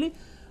 নর্মালি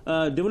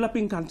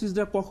ডেভেলপিং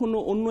কান্ট্রিজরা কখনো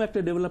অন্য একটা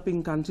ডেভেলপিং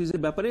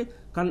কান্ট্রিজের ব্যাপারে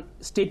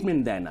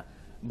স্টেটমেন্ট দেয় না।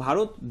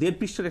 ভারত 1.5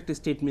 পৃষ্ঠার একটা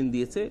স্টেটমেন্ট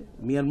দিয়েছে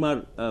মিয়ানমার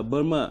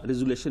বার্মা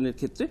রেজুলেশনের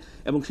ক্ষেত্রে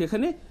এবং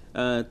সেখানে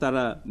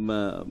তারা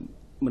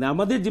মানে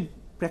আমাদের যে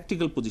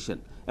প্র্যাকটিক্যাল পজিশন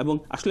এবং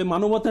আসলে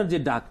মানবতার যে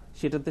ডাক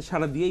সেটাতে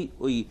সাড়া দিয়েই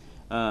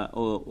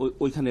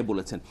ওইখানে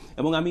বলেছেন।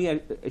 এবং আমি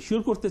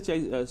শিওর করতে চাই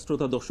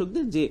শ্রোতা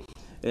দর্শকদের যে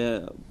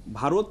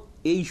ভারত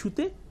এই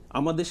ইস্যুতে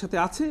আমাদের সাথে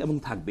আছে এবং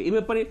থাকবে। এ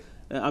ব্যাপারে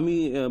আমি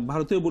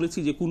ভারতেও বলেছি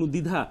যে কোনো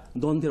দ্বিধা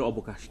দ্বন্দ্বের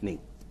অবকাশ নেই।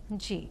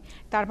 জি,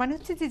 তার মানে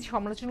হচ্ছে যে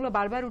সমালোচনাগুলো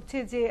বারবার উঠছে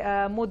যে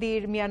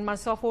মোদির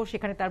মিয়ানমার সফর,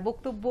 সেখানে তার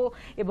বক্তব্য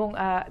এবং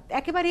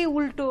একেবারে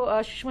উল্টো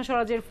সুষমা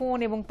স্বরাজের ফোন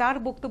এবং তার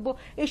বক্তব্য,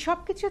 এই সব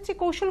কিছু হচ্ছে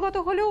কৌশলগত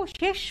হলেও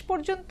শেষ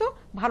পর্যন্ত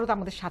ভারত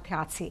আমাদের সাথে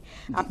আছে,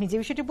 আপনি যে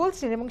বিষয়টি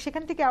বলছেন। এবং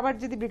সেখান থেকে আবার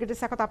যদি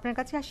ব্রিগেডিয়ার সাখাওয়াত আপনার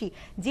কাছে আসি,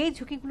 যে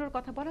ঝুঁকিগুলোর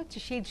কথা বলা হচ্ছে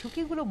সেই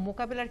ঝুঁকিগুলো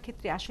মোকাবেলার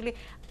ক্ষেত্রে আসলে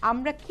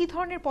আমরা কি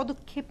ধরনের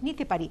পদক্ষেপ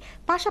নিতে পারি?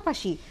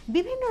 পাশাপাশি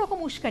বিভিন্ন রকম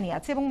উস্কানি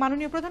আছে এবং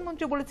মাননীয়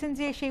প্রধানমন্ত্রী বলেছেন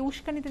যে সেই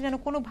উস্কানিতে যেন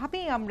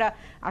কোনোভাবেই আমরা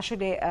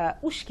আসলে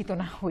উস্কিত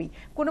না হই,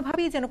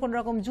 কোনোভাবেই যেন কোনো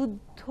রকম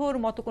যুদ্ধর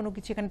মতো কোনো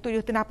কিছু এখানে তৈরি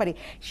হতে না পারে।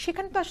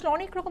 সেখানে তো আসলে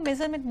অনেক রকম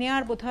মেজারমেন্ট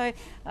নেওয়ার বোধহয়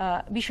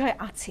বিষয়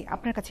আছে,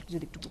 আপনার কাছে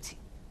যদি একটু বুঝি।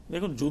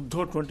 দেখুন, যুদ্ধ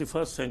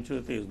 21st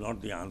সেঞ্চুরিতে is not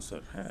the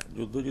answer. হ্যাঁ,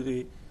 যুদ্ধ যদি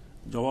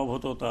জবাব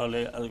হতো তাহলে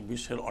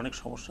বিশ্বের অনেক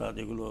সমস্যা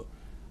যেগুলো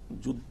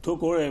যুদ্ধ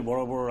করে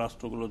বড় বড়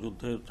রাষ্ট্রগুলো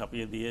যুদ্ধে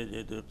চাপিয়ে দিয়ে যে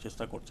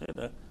চেষ্টা করছে,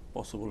 এটা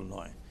পসিবল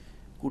নয়।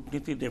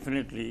 কূটনীতি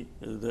ডেফিনেটলি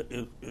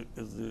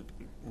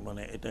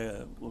মানে এটা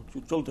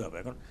চলতে হবে।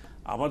 এখন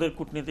আমাদের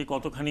কূটনীতি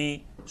কতখানি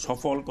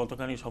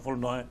সফল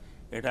নয়,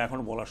 এটা এখন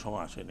বলার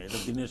সময় আসেনি, এটা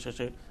দিনের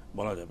শেষে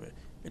বলা যাবে।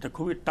 এটা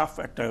খুবই টাফ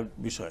একটা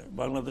বিষয়।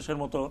 বাংলাদেশের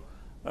মতো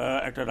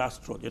একটা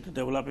রাষ্ট্র যেটা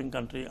ডেভেলপিং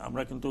কান্ট্রি,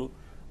 আমরা কিন্তু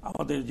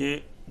আমাদের যে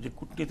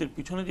কূটনীতির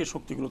পিছনে যে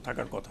শক্তিগুলো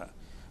থাকার কথা,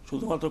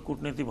 শুধুমাত্র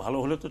কূটনীতি ভালো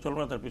হলে তো চলবে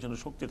না, তার পিছনে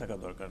শক্তি থাকা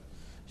দরকার।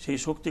 সেই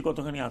শক্তি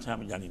কতখানি আছে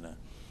আমি জানি না।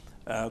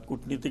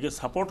 কূটনীতিকে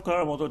সাপোর্ট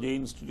করার মতো যে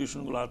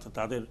ইনস্টিটিউশনগুলো আছে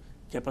তাদের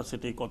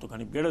ক্যাপাসিটি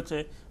কতখানি বেড়েছে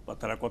বা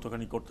তারা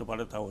কতখানি করতে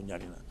পারে তাও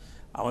জানি না।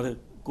 আমাদের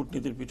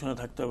কূটনীতির পিছনে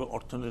থাকতে হবে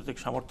অর্থনৈতিক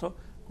সামর্থ্য,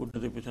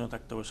 কূটনীতির পিছনে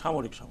থাকতে হবে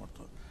সামরিক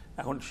সামর্থ্য।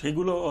 এখন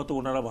সেগুলো হয়তো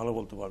ওনারা ভালো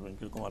বলতে পারবেন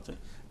কীরকম আছে,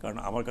 কারণ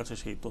আমার কাছে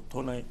সেই তথ্য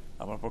নাই,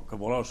 আমার পক্ষে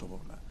বলাও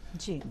সম্ভব না।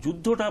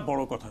 যুদ্ধটা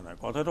বড় কথা না,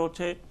 কথাটা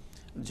হচ্ছে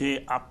যে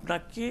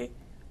আপনাকে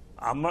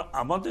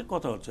আমাদের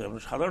কথা হচ্ছে,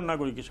 আমরা সাধারণ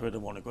নাগরিক হিসেবে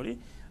এটা মনে করি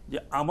যে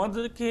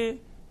আমাদেরকে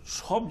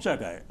সব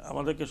জায়গায়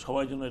আমাদেরকে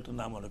সবাই যেন এটা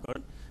না মনে করে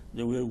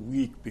যে উই আর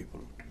উইক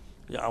পিপল,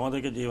 যে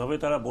আমাদেরকে যেভাবে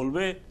তারা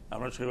বলবে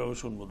আমরা সেভাবে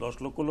শুনবো। 10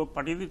 লক্ষ লোক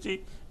পাঠিয়ে দিচ্ছি,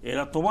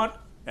 এরা তোমার,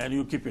 অ্যান্ড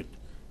ইউ কিপ ইট,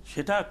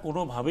 সেটা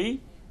কোনোভাবেই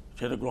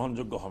সেটা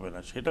গ্রহণযোগ্য হবে না।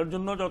 সেটার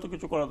জন্য যত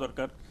কিছু করা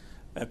দরকার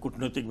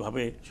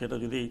কূটনৈতিকভাবে, সেটা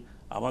যদি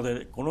আমাদের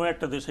কোনো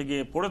একটা দেশে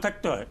গিয়ে পড়ে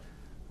থাকতে হয়,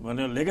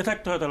 মানে লেগে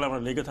থাকতে হয়, তাহলে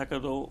আমরা লেগে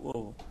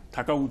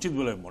থাকা উচিত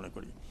বলে আমি মনে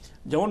করি।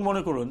 যেমন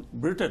মনে করুন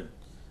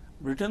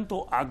ব্রিটেন তো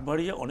আগ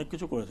বাড়িয়ে অনেক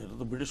কিছু করেছে, এটা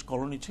তো ব্রিটিশ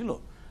কলোনি ছিল।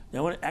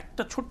 যেমন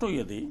একটা ছোট্ট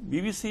ইয়ে দিই,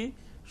 বিবিসি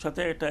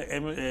সাথে একটা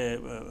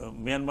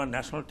মিয়ানমার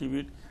ন্যাশনাল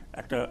টিভির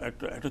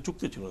একটা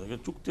চুক্তি ছিল,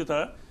 চুক্তি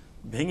তারা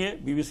ভেঙে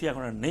বিবিসি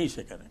এখন আর নেই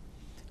সেখানে।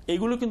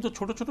 এইগুলো কিন্তু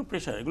ছোট ছোট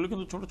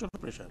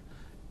প্রেশার,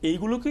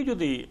 এইগুলোকেই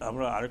যদি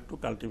আমরা আরেকটু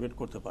কাল্টিভেট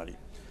করতে পারি।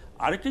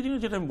 আরেকটা জিনিস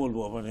যেটা আমি বলবো,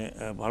 মানে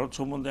ভারত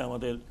সম্বন্ধে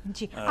আমাদের,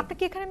 জি,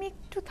 আপনাকে এখানে আমি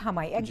একটু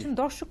থামাই, একজন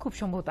দর্শক খুব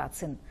সম্ভবত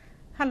আছেন।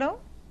 হ্যালো,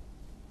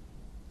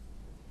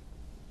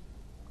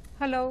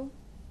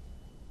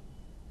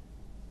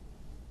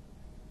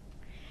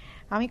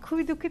 আমি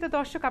খুবই দুঃখিত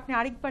দর্শক, আপনি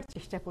আরেকবার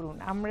চেষ্টা করুন।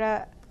 আমরা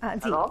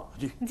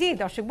জি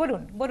দর্শক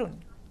বলুন।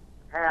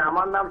 হ্যাঁ,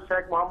 আমার নাম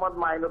শেখ মোহাম্মদ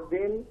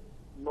মাইনুদ্দিন,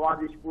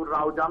 নোয়াদিশপুর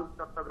রাউজান,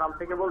 চট্টগ্রাম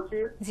থেকে বলছি।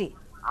 জি,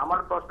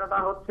 আমার প্রশ্নটা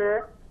হচ্ছে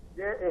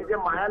যে এই যে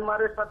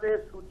মায়ানমারের সাথে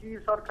সুচি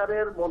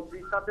সরকারের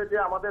মন্ত্রীর সাথে যে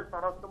আমাদের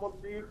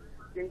স্বরাষ্ট্রমন্ত্রী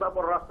কিংবা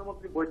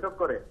পররাষ্ট্রমন্ত্রী বৈঠক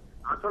করে,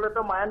 আসলে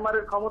তো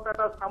মায়ানমারের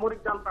ক্ষমতাটা সামরিক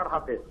জান্তার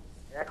হাতে।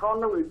 এখন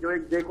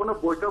যে কোনো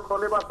বৈঠক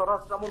হলে বা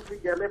স্বরাষ্ট্রমন্ত্রী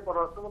গেলে,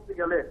 পররাষ্ট্রমন্ত্রী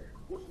গেলে,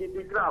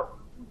 কূটনীতিকরা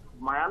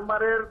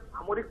মায়ানমারের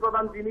সামরিক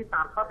প্রধান যিনি,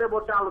 তার সাথে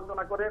বসে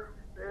আলোচনা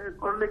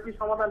করলে কি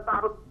সমাধানটা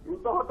আরো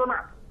দ্রুত হতো না?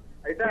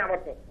 এটাই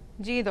আমার প্রশ্ন।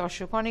 জি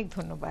দর্শক, অনেক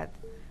ধন্যবাদ।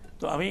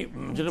 তো আমি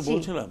যেটা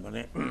বলছিলাম,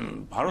 মানে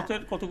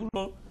ভারতের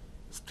কতগুলো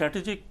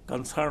স্ট্র্যাটেজিক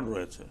কনসার্ন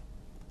রয়েছে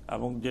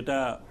এবং যেটা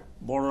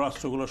বড়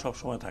রাষ্ট্রগুলো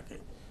সবসময় থাকে।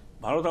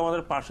 ভারত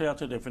আমাদের পাশে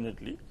আছে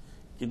ডেফিনেটলি,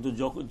 কিন্তু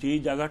যেই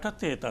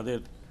জায়গাটাতে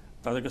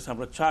তাদের কাছে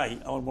আমরা চাই,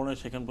 আমার মনে হয়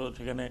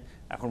সেখানে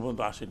এখন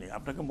পর্যন্ত আসেনি।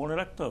 আপনাকে মনে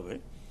রাখতে হবে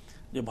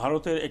যে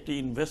ভারতের একটি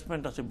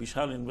ইনভেস্টমেন্ট আছে,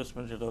 বিশাল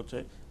ইনভেস্টমেন্ট, সেটা হচ্ছে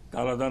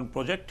কালাদান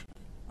প্রজেক্ট।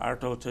 আর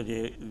একটা হচ্ছে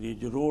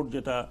যে রোড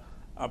যেটা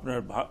আপনার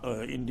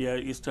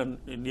ইস্টার্ন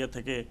ইন্ডিয়া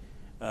থেকে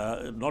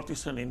নর্থ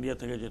ইস্টার্ন ইন্ডিয়া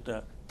থেকে যেটা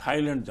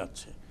থাইল্যান্ড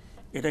যাচ্ছে,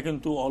 এটা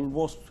কিন্তু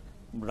অলমোস্ট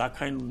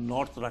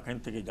নর্থ রাখাইন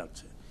থেকে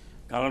যাচ্ছে।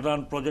 কালাদান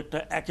প্রজেক্টটা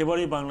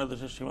একেবারেই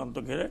বাংলাদেশের সীমান্ত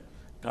ঘেরে।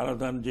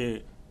 কালাদান যে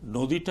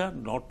নদীটা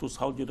নর্থ টু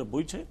সাউথ যেটা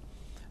বইছে,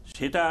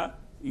 সেটা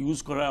ইউজ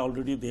করা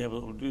already they have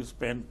already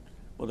spend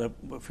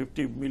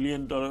 $50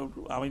 million.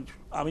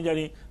 আমি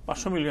জানি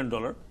 $500 মিলিয়ন,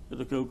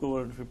 কিন্তু কেউ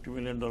বলেন $50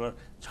 মিলিয়ন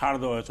ছাড়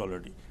দেওয়া হয়েছে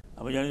অলরেডি।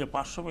 আমি জানি যে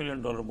 $500 মিলিয়ন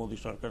মোদী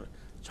সরকার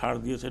ছাড়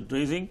দিয়েছে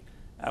ড্রেজিং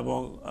এবং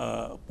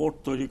পোর্ট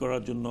তৈরি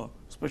করার জন্য,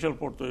 স্পেশাল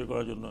পোর্ট তৈরি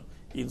করার জন্য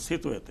ইন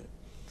সিতুয়েতে।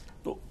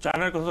 তো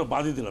চায়নার কথা তো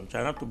বাদই দিলাম,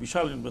 চায়নার তো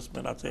বিশাল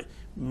ইনভেস্টমেন্ট আছে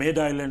মেড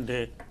আইল্যান্ডে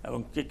এবং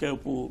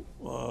কেকেউপু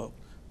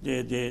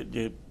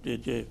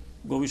যে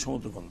গভীর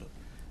সমুদ্র বন্দর।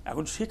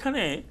 এখন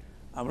সেখানে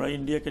আমরা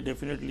ইন্ডিয়াকে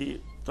ডেফিনেটলি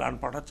ত্রাণ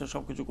পাঠাচ্ছে,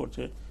 সব কিছু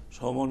করছে,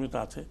 সহমর্মিতা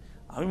আছে।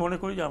 আমি মনে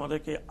করি যে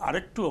আমাদেরকে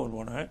আরেকটু, আমার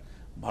মনে হয়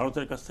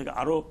ভারতের কাছ থেকে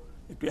আরও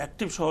একটু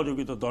অ্যাক্টিভ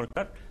সহযোগিতা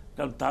দরকার,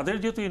 কারণ তাদের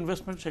যেহেতু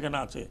ইনভেস্টমেন্ট সেখানে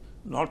আছে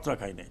নর্থ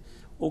রাখাইনে,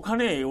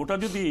 ওখানে ওটা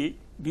যদি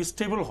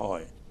ডিস্টেবল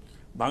হয়,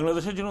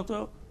 বাংলাদেশের জন্য তো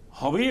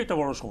হবেই একটা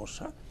বড়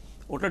সমস্যা।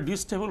 ওটা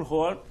ডিস্টেবল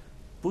হওয়ার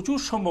প্রচুর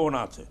সম্ভাবনা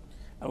আছে,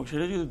 এবং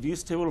সেটা যদি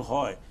ডিস্টেবল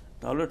হয়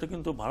তাহলে এটা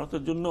কিন্তু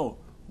ভারতের জন্য,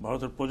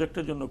 ভারতের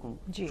প্রজেক্টের জন্য খুব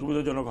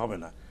সুবিধাজনক হবে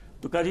না।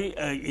 তো কাজেই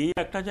এই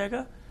একটা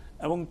জায়গা।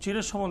 এবং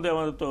চীনের সম্বন্ধে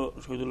আমাদের তো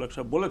শহীদুল্লাহ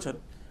সাহেব বলেছেন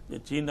যে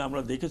চীন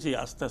আমরা দেখেছি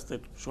আস্তে আস্তে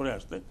সরে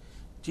আসতে।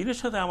 চীনের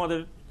সাথে আমাদের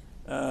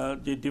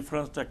যে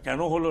ডিফারেন্সটা কেন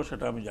হলো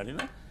সেটা আমি জানি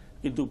না,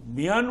 কিন্তু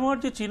মিয়ানমার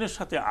যে চীনের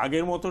সাথে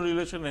আগের মতো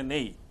রিলেশনে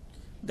নেই,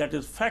 দ্যাট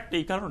ইজ ফ্যাক্ট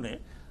এই কারণে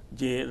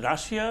যে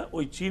রাশিয়া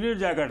ওই চীনের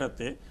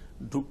জায়গাটাতে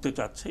ঢুকতে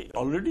চাচ্ছে।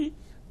 অলরেডি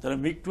তারা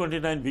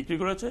MiG-29 বিক্রি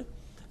করেছে,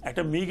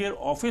 একটা মিগের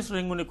অফিস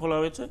রেঙ্গুনে খোলা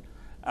হয়েছে,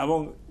 এবং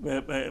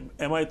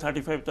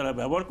MI-35 তারা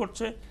ব্যবহার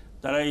করছে।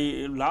 তারা এই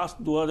লাস্ট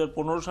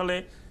 2015 সালে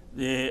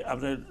যে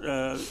আপনার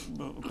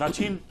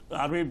কাচিন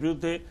আর্মির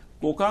বিরুদ্ধে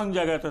কোকাং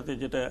জায়গাটাতে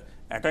যেটা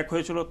অ্যাটাক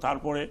হয়েছিল,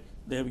 তারপরে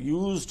they have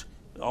used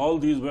all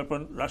this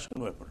weapon, Russian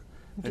weapon.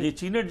 এই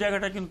চীনের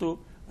জায়গাটা কিন্তু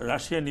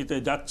রাশিয়া নিতে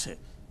যাচ্ছে।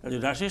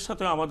 রাশিয়ার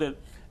সাথে আমাদের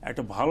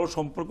একটা ভালো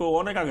সম্পর্ক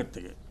অনেক আগের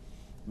থেকে।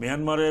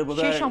 মিয়ানমারের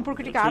বোধহয়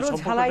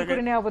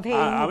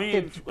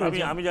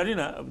আমি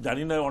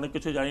জানি না অনেক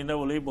কিছু জানি না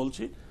বলেই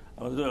বলছি।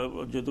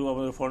 যেহেতু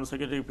আমাদের ফরেন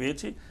সেক্রেটারি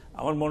পেয়েছি,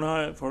 আমার মনে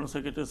হয় ফরেন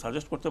সেক্রেটারি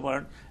সাজেস্ট করতে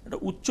পারেন একটা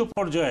উচ্চ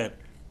পর্যায়ের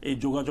এই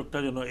যোগাযোগটা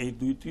যেন এই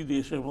দুইটি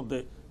দেশের মধ্যে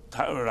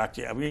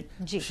রাখে। আমি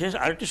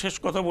আরেকটি শেষ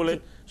কথা বলে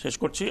শেষ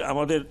করছি।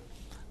 আমাদের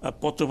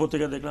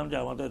পত্রপত্রিকা দেখলাম যে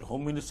আমাদের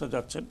হোম মিনিস্টার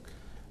যাচ্ছেন।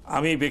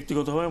 আমি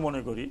ব্যক্তিগতভাবে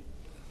মনে করি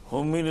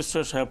হোম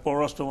মিনিস্টার সাহেব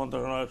পররাষ্ট্র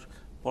মন্ত্রণালয়ের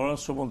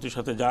পররাষ্ট্রমন্ত্রীর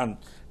সাথে যান,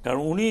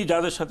 কারণ উনি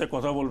যাদের সাথে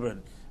কথা বলবেন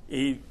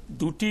এই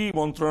দুটি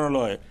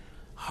মন্ত্রণালয়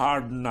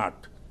হার্ড নাট।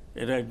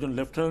 এটা একজন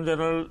লেফটেন্যান্ট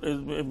জেনারেল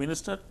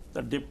মিনিস্টার,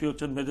 তার ডেপুটি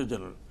হচ্ছেন মেজর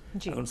জেনারেল।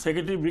 এখন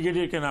সেক্রেটারি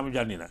ব্রিগেডিয়ার কেন আমি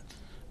জানি না।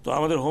 তো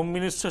আমাদের হোম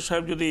মিনিস্টার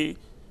সাহেব যদি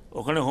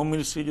ওখানে হোম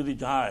মিনিস্ট্রি যদি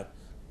যায়,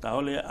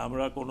 তাহলে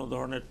আমরা কোনো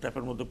ধরনের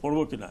ট্র্যাপের মধ্যে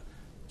পড়বো কিনা,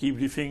 কি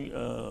ব্রিফিং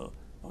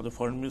আমাদের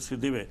ফরেন মিনিস্ট্রি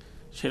দেবে,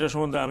 সেটা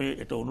সম্বন্ধে আমি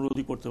এটা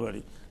অনুরোধই করতে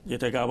পারি,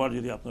 যেটাকে আবার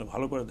যদি আপনারা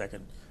ভালো করে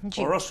দেখেন।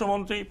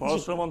 পররাষ্ট্রমন্ত্রী,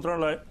 পররাষ্ট্র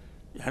মন্ত্রণালয়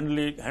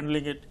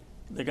handling it,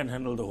 they can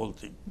handle the whole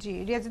thing. জি,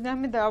 রিয়াজুদ্দিন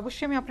আহমেদ,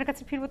 অবশ্যই আমি আপনার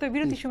কাছে ফিরবো, তবে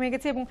বিরতি সময়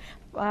গেছে এবং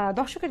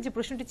দর্শকের যে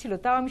প্রশ্নটি ছিল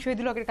তাও আমি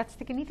শহীদুল্লাহের কাছ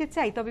থেকে নিতে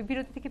চাই, তবে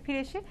বিরতি থেকে ফিরে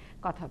এসে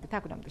কথা হবে।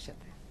 থাকুন আমাদের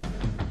সাথে।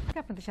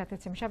 আপনাদের সাথে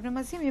আছি আমি শাবনাম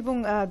আজিম, এবং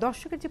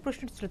দর্শকের যে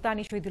প্রশ্নটি ছিল তা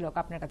নিয়ে শহীদুল্লাহ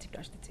আপনার কাছে একটু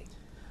আসতে চাই।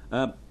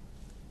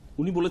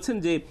 উনি বলেছেন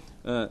যে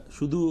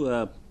শুধু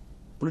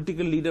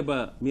পলিটিক্যাল লিডার বা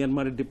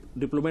মিয়ানমারের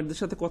ডিপ্লোম্যাটদের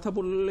সাথে কথা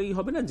বললেই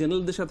হবে না,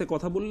 জেনারেলদের সাথে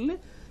কথা বললে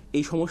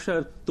এই সমস্যার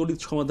তড়িৎ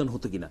সমাধান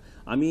হতো কিনা।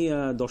 আমি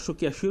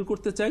দর্শককে অ্যাসিওর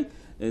করতে চাই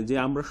যে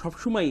আমরা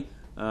সবসময়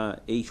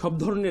এই সব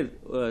ধরনের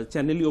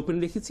চ্যানেলই ওপেন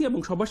রেখেছি এবং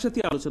সবার সাথে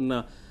আলোচনা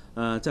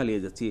চালিয়ে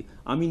যাচ্ছি।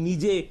 আমি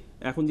নিজে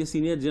এখন যে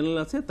সিনিয়র জেনারেল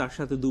আছে তার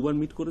সাথে দুবার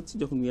মিট করেছি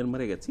যখন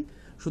মিয়ানমারে গেছি।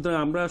 সুতরাং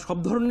আমরা সব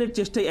ধরনের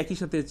চেষ্টাই একই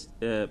সাথে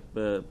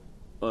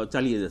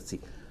চালিয়ে যাচ্ছি।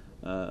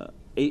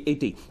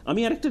 এইটাই আমি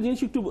আরেকটা জিনিস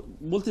একটু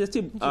বলতে চাচ্ছি,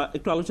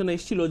 একটু আলোচনা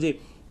এসেছিল যে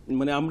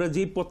মানে আমরা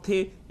যে পথে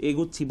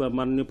এগোচ্ছি বা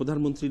মাননীয়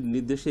প্রধানমন্ত্রীর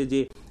নির্দেশে যে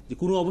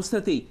কোনো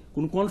অবস্থাতেই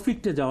কোনো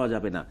কনফ্লিক্টে যাওয়া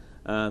যাবে না,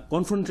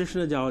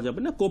 কনফ্রন্টেশনে যাওয়া যাবে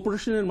না,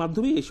 কোঅপারেশনের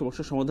মাধ্যমেই এই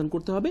সমস্যার সমাধান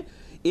করতে হবে।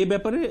 এ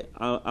ব্যাপারে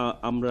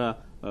আমরা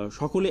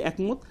সকলে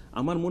একমত।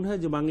 আমার মনে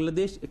হয় যে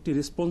বাংলাদেশ একটি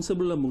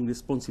রেসপন্সিবল এবং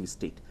রেসপন্সিভ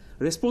স্টেট।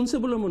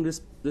 রেসপন্সিবল এবং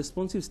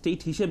রেসপন্সিভ স্টেট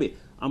হিসেবে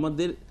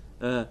আমাদের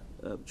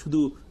শুধু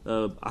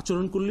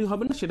আচরণ করলেই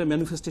হবে না, সেটা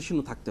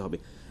ম্যানিফেস্টেশনও থাকতে হবে।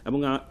 এবং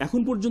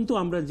এখন পর্যন্ত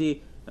আমরা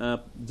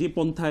যে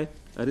পন্থায়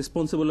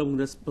রেসপন্সিবল এবং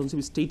রেসপন্সিভ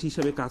স্টেট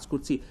হিসেবে কাজ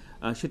করছি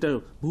সেটার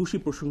ভূয়সী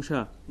প্রশংসা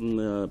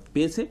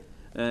পেয়েছে।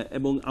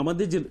 এবং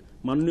আমাদের যে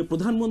মাননীয়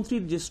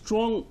প্রধানমন্ত্রীর যে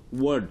স্ট্রং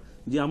ওয়ার্ড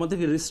যে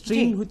আমাদেরকে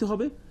রেস্ট্রেইন হইতে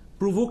হবে,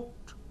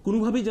 প্রভোক্ট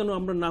কোনোভাবেই যেন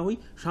আমরা না হই,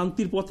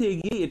 শান্তির পথে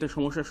এগিয়ে এটা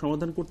সমস্যার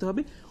সমাধান করতে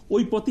হবে,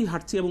 ওই পথেই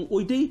হাঁটছি এবং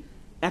ওইটাই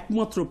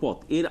একমাত্র পথ।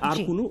 এর আর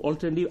কোনো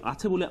অল্টারনেটিভ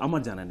আছে বলে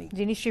আমার জানা নেই।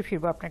 নিশ্চয়ই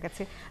ফিরবো আপনার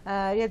কাছে।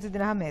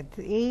 রিয়াজুদ্দিন আহমেদ,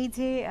 এই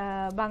যে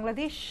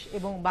বাংলাদেশ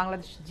এবং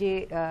বাংলাদেশ যে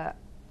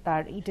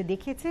তার এটা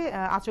দেখিয়েছে,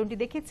 আচরণটি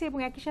দেখিয়েছে, এবং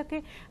একই সাথে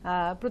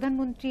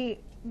প্রধানমন্ত্রী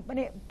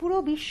মানে পুরো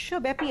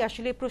বিশ্বব্যাপী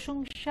আসলে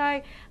প্রশংসায়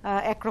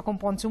একরকম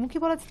পঞ্চমুখী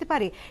বলা যেতে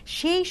পারে।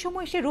 সেই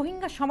সময় সে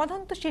রোহিঙ্গা সমাধান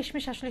তো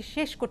শেষমেশ আসলে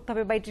শেষ করতে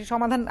হবে বা এটির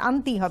সমাধান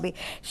আনতেই হবে।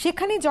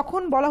 সেখানে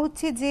যখন বলা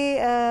হচ্ছে যে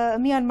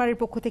মিয়ানমারের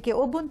পক্ষ থেকে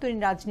অভ্যন্তরীণ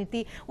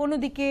রাজনীতি,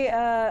 অন্যদিকে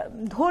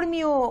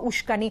ধর্মীয়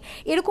উস্কানি,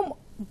 এরকম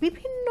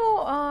বিভিন্ন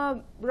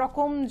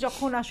রকম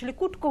যখন আসলে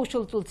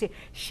কূটকৌশল চলছে,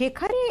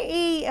 সেখানে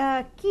এই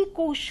কি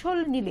কৌশল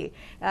নিলে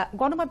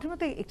গণমাধ্যমের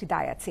তো একটি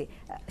দায় আছে,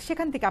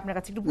 সেখান থেকে আপনার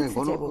কাছে একটু বুঝতে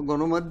চাইবো।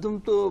 গণমাধ্যম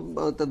তো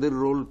তাদের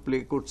রোল প্লে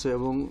করছে,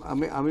 এবং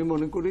আমি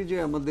মনে করি যে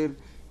আমাদের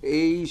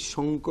এই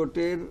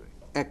সংকটের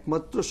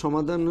একমাত্র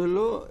সমাধান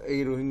হলো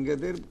এই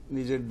রোহিঙ্গাদের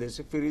নিজের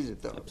দেশে ফিরে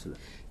যেতে হবে।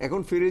 এখন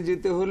ফিরে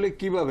যেতে হলে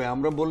কিভাবে?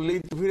 আমরা বললেই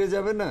তো ফিরে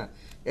যাবে না,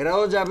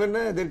 এরাও যাবে না,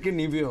 এদেরকে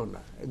নিবেও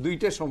না,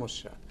 দুইটা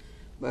সমস্যা।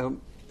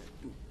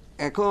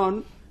 এখন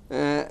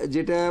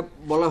যেটা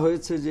বলা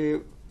হয়েছে যে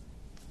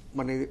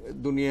মানে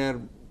দুনিয়ার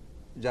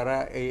যারা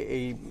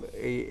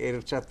এর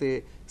সাথে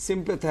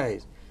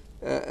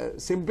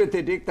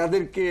সিম্পেথেটিক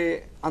তাদেরকে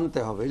আনতে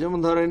হবে, যেমন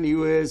ধরেন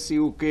ইউএস,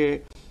 ইউকে,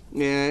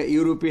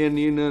 ইউরোপিয়ান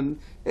ইউনিয়ন,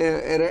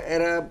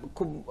 এরা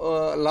খুব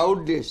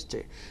লাউডলি এসছে।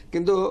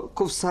 কিন্তু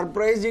খুব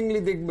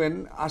সারপ্রাইজিংলি দেখবেন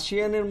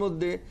আসিয়ানের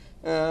মধ্যে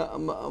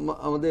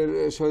আমাদের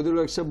শহীদুল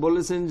হক সাহেব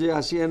বলেছেন যে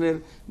আসিয়ানের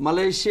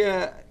মালয়েশিয়া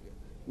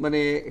মানে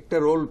একটা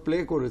রোল প্লে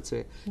করেছে।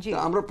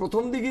 আমরা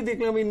প্রথম দিকে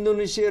দেখলাম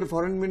ইন্দোনেশিয়ার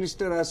ফরেন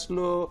মিনিস্টার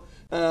আসলো,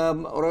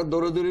 ওরা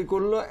দৌড়াদৌড়ি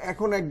করলো,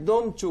 এখন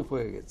একদম চুপ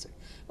হয়ে গেছে।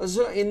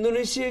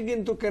 ইন্দোনেশিয়া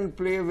কিন্তু can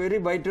play a very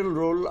vital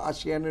role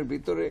আসিয়ানের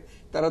ভিতরে,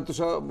 তারা তো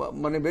সব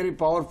মানে ভেরি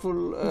পাওয়ারফুল,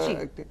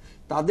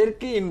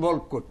 তাদেরকে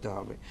ইনভলভ করতে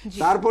হবে।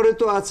 তারপরে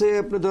তো আছে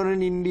আপনি ধরেন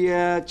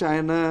ইন্ডিয়া,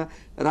 চায়না,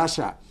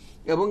 রাশিয়া।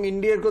 এবং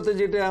ইন্ডিয়ার কথা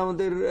যেটা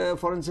আমাদের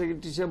ফরেন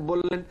সেক্রেটারি সাহেব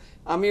বললেন,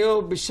 আমিও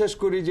বিশ্বাস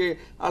করি যে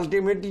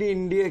আলটিমেটলি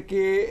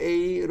ইন্ডিয়াকে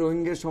এই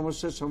রোহিঙ্গা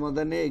সমস্যার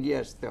সমাধানে এগিয়ে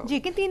আসতে হবে।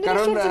 কিন্তু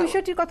ইন্দোনেশিয়ার যে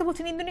বিষয়টির কথা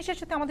বলছেন, ইন্দোনেশিয়ার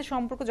সাথে আমাদের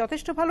সম্পর্ক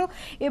যথেষ্ট ভালো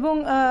এবং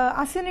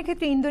আসিয়ানের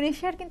ক্ষেত্রে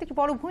ইন্দোনেশিয়ার কিন্তু একটি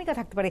বড় ভূমিকা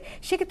থাকতে পারে।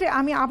 সেক্ষেত্রে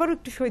আমি আবারও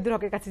একটু শহীদুল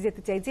হকের কাছে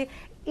যেতে চাই যে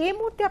এই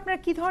মুহূর্তে আপনারা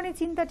কি ধরনের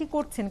চিন্তাটি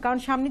করছেন, কারণ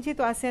সামনে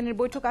যেহেতু আসিয়ানের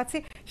বৈঠক আছে,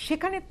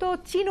 সেখানে তো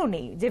চীনও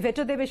নেই যে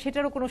ভেটো দেবে,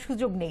 সেটারও কোনো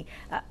সুযোগ নেই।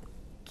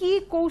 কি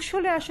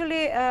কৌশলে আসলে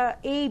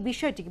এই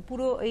বিষয়টি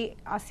পুরো এই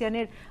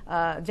আসিয়ানের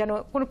যেন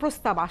কোনো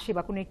প্রস্তাব আসে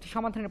বা কোনো একটি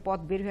সমাধানের পথ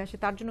বের হয়ে আসে,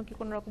 তার জন্য কি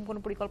কোনো রকম কোনো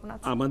পরিকল্পনা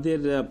আছে?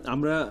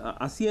 আমরা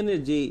আসিয়ানের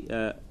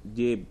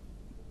যে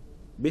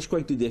বেশ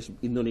কয়েকটি দেশ,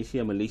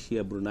 ইন্দোনেশিয়া,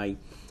 মালয়েশিয়া, ব্রুনাই,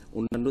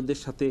 অন্যান্যদের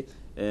সাথে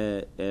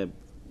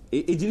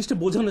এই জিনিসটা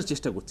বোঝানোর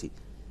চেষ্টা করছি।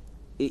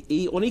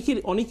 এই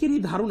অনেকেরই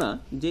ধারণা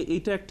যে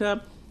এটা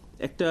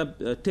একটা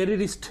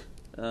টেররিস্ট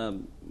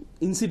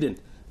ইনসিডেন্ট,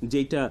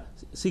 যেটা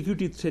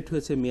সিকিউরিটি থ্রেট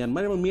হয়েছে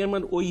মিয়ানমার, এবং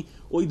মিয়ানমার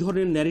ওই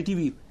ধরনের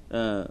ন্যারেটিভই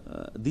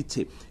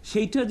দিচ্ছে।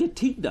 সেইটা যে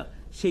ঠিক না,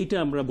 সেইটা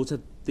আমরা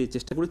বোঝাতে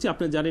চেষ্টা করেছি।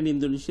 আপনারা জানেন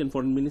ইন্দোনেশিয়ান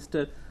ফরেন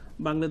মিনিস্টার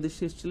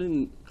বাংলাদেশে এসেছিলেন,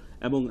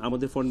 এবং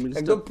আমাদের ফরেন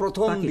মিনিস্টার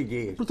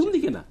প্রথম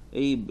দিকে না,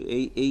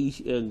 এই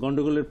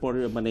গন্ডগোলের পরে,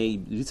 মানে এই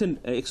রিসেন্ট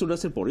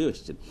এক্সোডাসের পরেও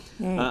এসেছেন।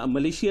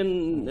 মালয়েশিয়ান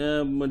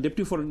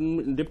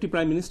ডেপুটি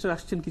প্রাইম মিনিস্টার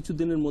আসছেন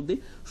কিছুদিনের মধ্যে।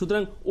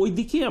 সুতরাং ওই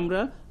দিকে আমরা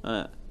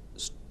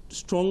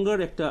স্ট্রঙ্গার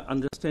একটা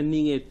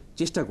আন্ডারস্ট্যান্ডিং এর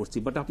চেষ্টা করছি।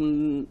 বাট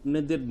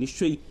আপনাদের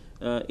নিশ্চয়ই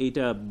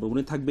এইটা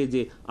মনে থাকবে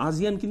যে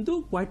আসিয়ান কিন্তু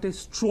quite a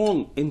strong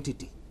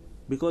entity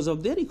because of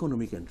their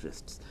economic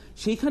ইন্টারেস্টস।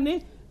 সেইখানে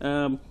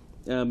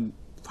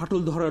ফাটল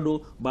ধরানো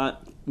বা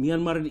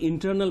মিয়ানমারের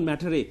ইন্টারনাল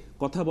ম্যাটারে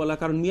কথা বলা,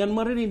 কারণ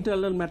মিয়ানমারের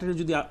ইন্টারনাল ম্যাটারে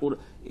যদি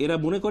এরা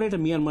মনে করে এটা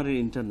মিয়ানমারের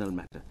ইন্টারনাল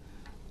ম্যাটার,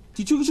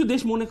 কিছু কিছু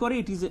দেশ মনে করে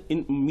ইট ইজ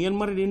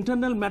মিয়ানমারের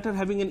internal matter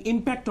having N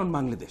impact on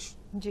Bangladesh.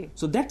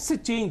 So that's a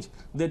change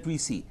that we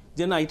see,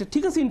 যে না এটা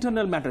ঠিক আছে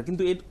ইন্টারনাল ম্যাটার,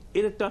 কিন্তু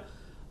এর একটা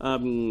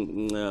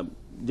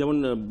যেমন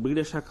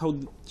ব্রিগেডিয়ার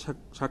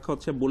সাখাওয়াত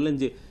সাহেব বললেন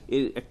যে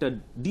এর একটা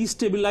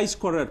ডিস্টেবিলাইজ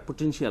করার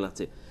পটেনশিয়াল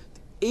আছে।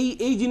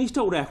 এই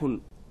জিনিসটা ওরা এখন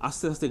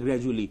আস্তে আস্তে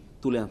গ্র্যাজুয়ালি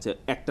তুলে আনছে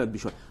একটা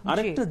বিষয়। আর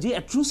একটা যে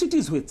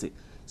অ্যাট্রোসিটিস হয়েছে,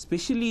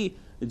 স্পেশালি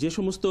যে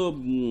সমস্ত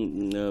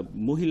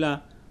মহিলা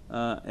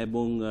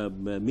এবং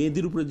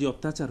মেয়েদের উপরে যে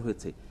অত্যাচার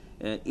হয়েছে,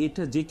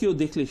 এটা যে কেউ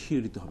দেখলে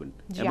শিহরিত হবেন।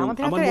 এবং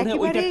আমার মনে হয়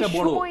ওইটা একটা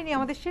বড় সময় নিয়ে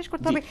আমাদের শেষ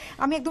করতে হবে।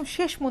 আমি একদম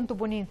শেষ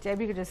মন্তব্য নিয়ে চাই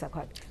ব্রিগেডিয়ার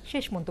সাখাওয়াত,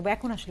 শেষ মন্তব্য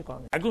এখন আসলে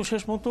করুন। একদম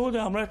শেষ মন্তব্য যে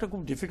আমরা একটা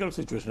খুব ডিফিকাল্ট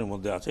সিচুয়েশনের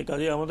মধ্যে আছি,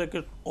 কাজে আমাদেরকে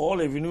অল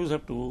এভিনিউজ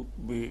হ্যাভ টু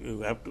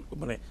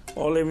মানে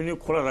অল এভিনিউ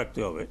খোলা রাখতে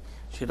হবে।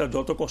 সেটা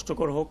যত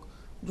কষ্টকর হোক,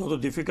 যত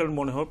ডিফিকাল্ট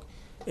মনে হোক,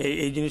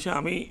 এই জিনিসে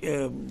আমি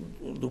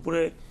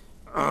দুপুরে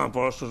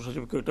পররাষ্ট্র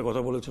সচিবকে একটা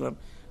কথা বলেছিলাম,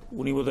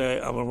 উনি বোধহয়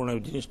আমার মনে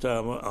হয় জিনিসটা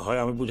হয়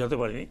আমি বুঝাতে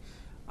পারিনি।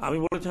 আমি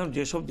বলেছিলাম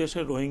যেসব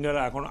দেশের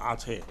রোহিঙ্গারা এখন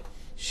আছে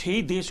সেই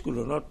দেশগুলো,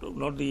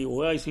 নট দি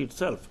ওআইসি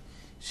ইটসেলফ,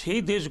 সেই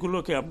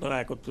দেশগুলোকে আপনারা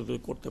একত্রিত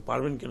করতে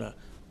পারবেন কিনা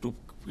to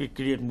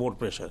create more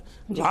pressure.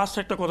 Last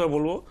একটা কথা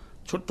বলবো,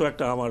 ছোট্ট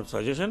একটা আমার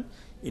সাজেশন,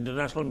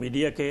 ইন্টারন্যাশনাল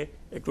মিডিয়াকে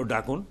একটু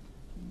ডাকুন,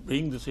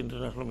 bring this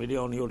international media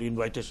on your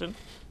invitation,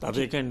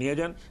 তাদের এখানে নিয়ে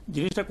যান,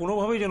 জিনিসটা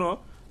কোনোভাবেই যেন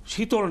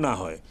শীতল না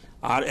হয়।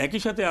 আর একই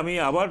সাথে আমি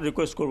আবার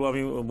রিকোয়েস্ট করবো,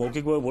 আমি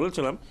মৌখিকভাবে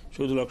বলেছিলাম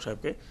শহীদুল হক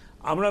সাহেবকে,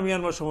 আমরা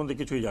মিয়ানমার সম্বন্ধে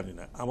কিছুই জানি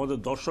না, আমাদের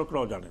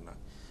দর্শকরাও জানে না।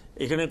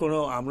 এখানে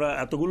আমরা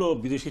এতগুলো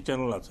বিদেশি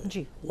চ্যানেল আছে,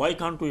 Y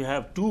Kant we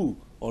have 2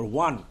 or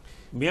 1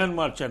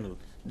 Myanmar channel,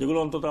 যেগুলো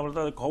অন্তত আমরা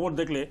তাদের খবর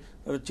দেখলে,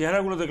 তাদের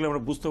চেহারাগুলো দেখলে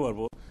আমরা বুঝতে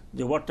পারবো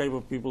যে what type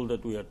of people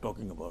that we are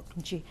talking about.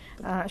 জি,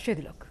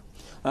 শহীদুল হক।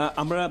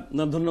 আমরা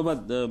ধন্যবাদ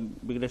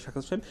ব্রিগেডিয়ার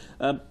সাখাওয়াত সাহেব।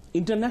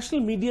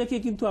 ইন্টারন্যাশনাল মিডিয়াকে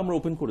কিন্তু আমরা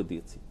ওপেন করে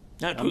দিয়েছি,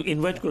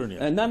 ইনভাইট করে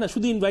না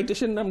শুধু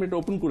ইনভাইটেশন আমরা এটা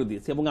ওপেন করে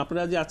দিয়েছি। এবং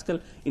আপনারা যে আজকাল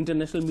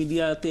ইন্টারন্যাশনাল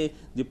মিডিয়াতে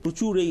যে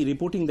প্রচুর এই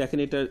রিপোর্টিং দেখেন,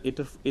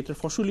 এটার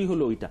ফসলই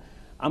হলো ওইটা।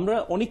 আমরা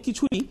অনেক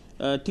কিছুই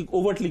ঠিক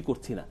ওভারটলি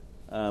করছি না,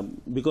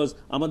 বিকজ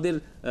আমাদের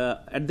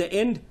অ্যাট দ্য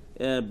এন্ড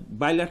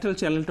বাইল্যাটারাল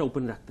চ্যানেলটা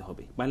ওপেন রাখতে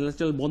হবে। বাইল্যাটারাল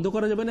চ্যানেল বন্ধ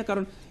করা যাবে না,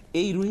 কারণ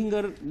এই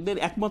রোহিঙ্গাদের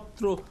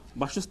একমাত্র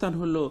বাসস্থান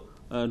হলো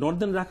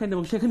নর্দার্ন রাখাইন,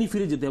 এবং সেখানেই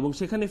ফিরে যেতে, এবং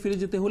সেখানে ফিরে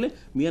যেতে হলে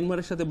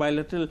মিয়ানমারের সাথে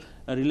বাইল্যাটারাল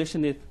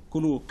রিলেশনের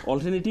কোনো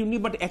অল্টারনেটিভ নেই।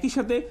 বাট একই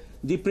সাথে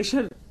যে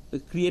প্রেশার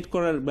ক্রিয়েট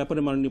করার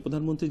ব্যাপারে মাননীয়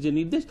প্রধানমন্ত্রীর যে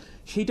নির্দেশ,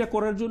 সেইটা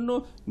করার জন্য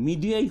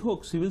মিডিয়াই হোক,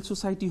 সিভিল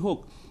সোসাইটি হোক,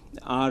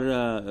 আর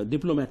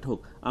ডিপ্লোম্যাট হোক,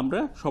 আমরা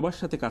সবার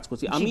সাথে কাজ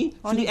করছি। আমি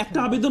শুধু একটা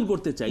আবেদন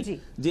করতে চাই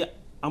যে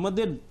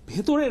আমাদের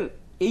ভেতরের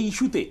এই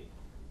ইস্যুতে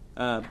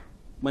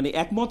মানে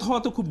একমত হওয়া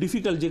তো খুব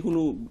ডিফিকাল্ট যে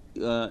কোনো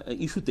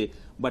ইস্যুতে,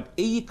 বাট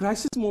এই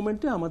ক্রাইসিস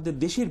মোমেন্টে আমাদের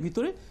দেশের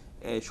ভিতরে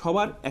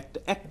সবার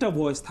একটা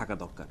ভয়েস থাকা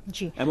দরকার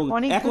এবং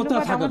একতা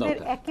থাকা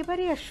দরকার।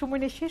 একেবারে সময়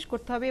শেষ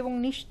করতে হবে এবং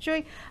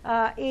নিশ্চয়ই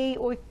এই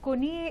ঐক্য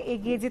নিয়ে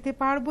এগিয়ে যেতে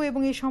পারবো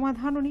এবং এই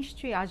সমাধানও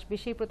নিশ্চয়ই আসবে,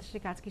 সেই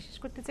প্রত্যাশাকে আজকে শেষ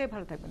করতে চাই।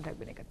 ভালো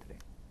থাকবেন একাত্তরে।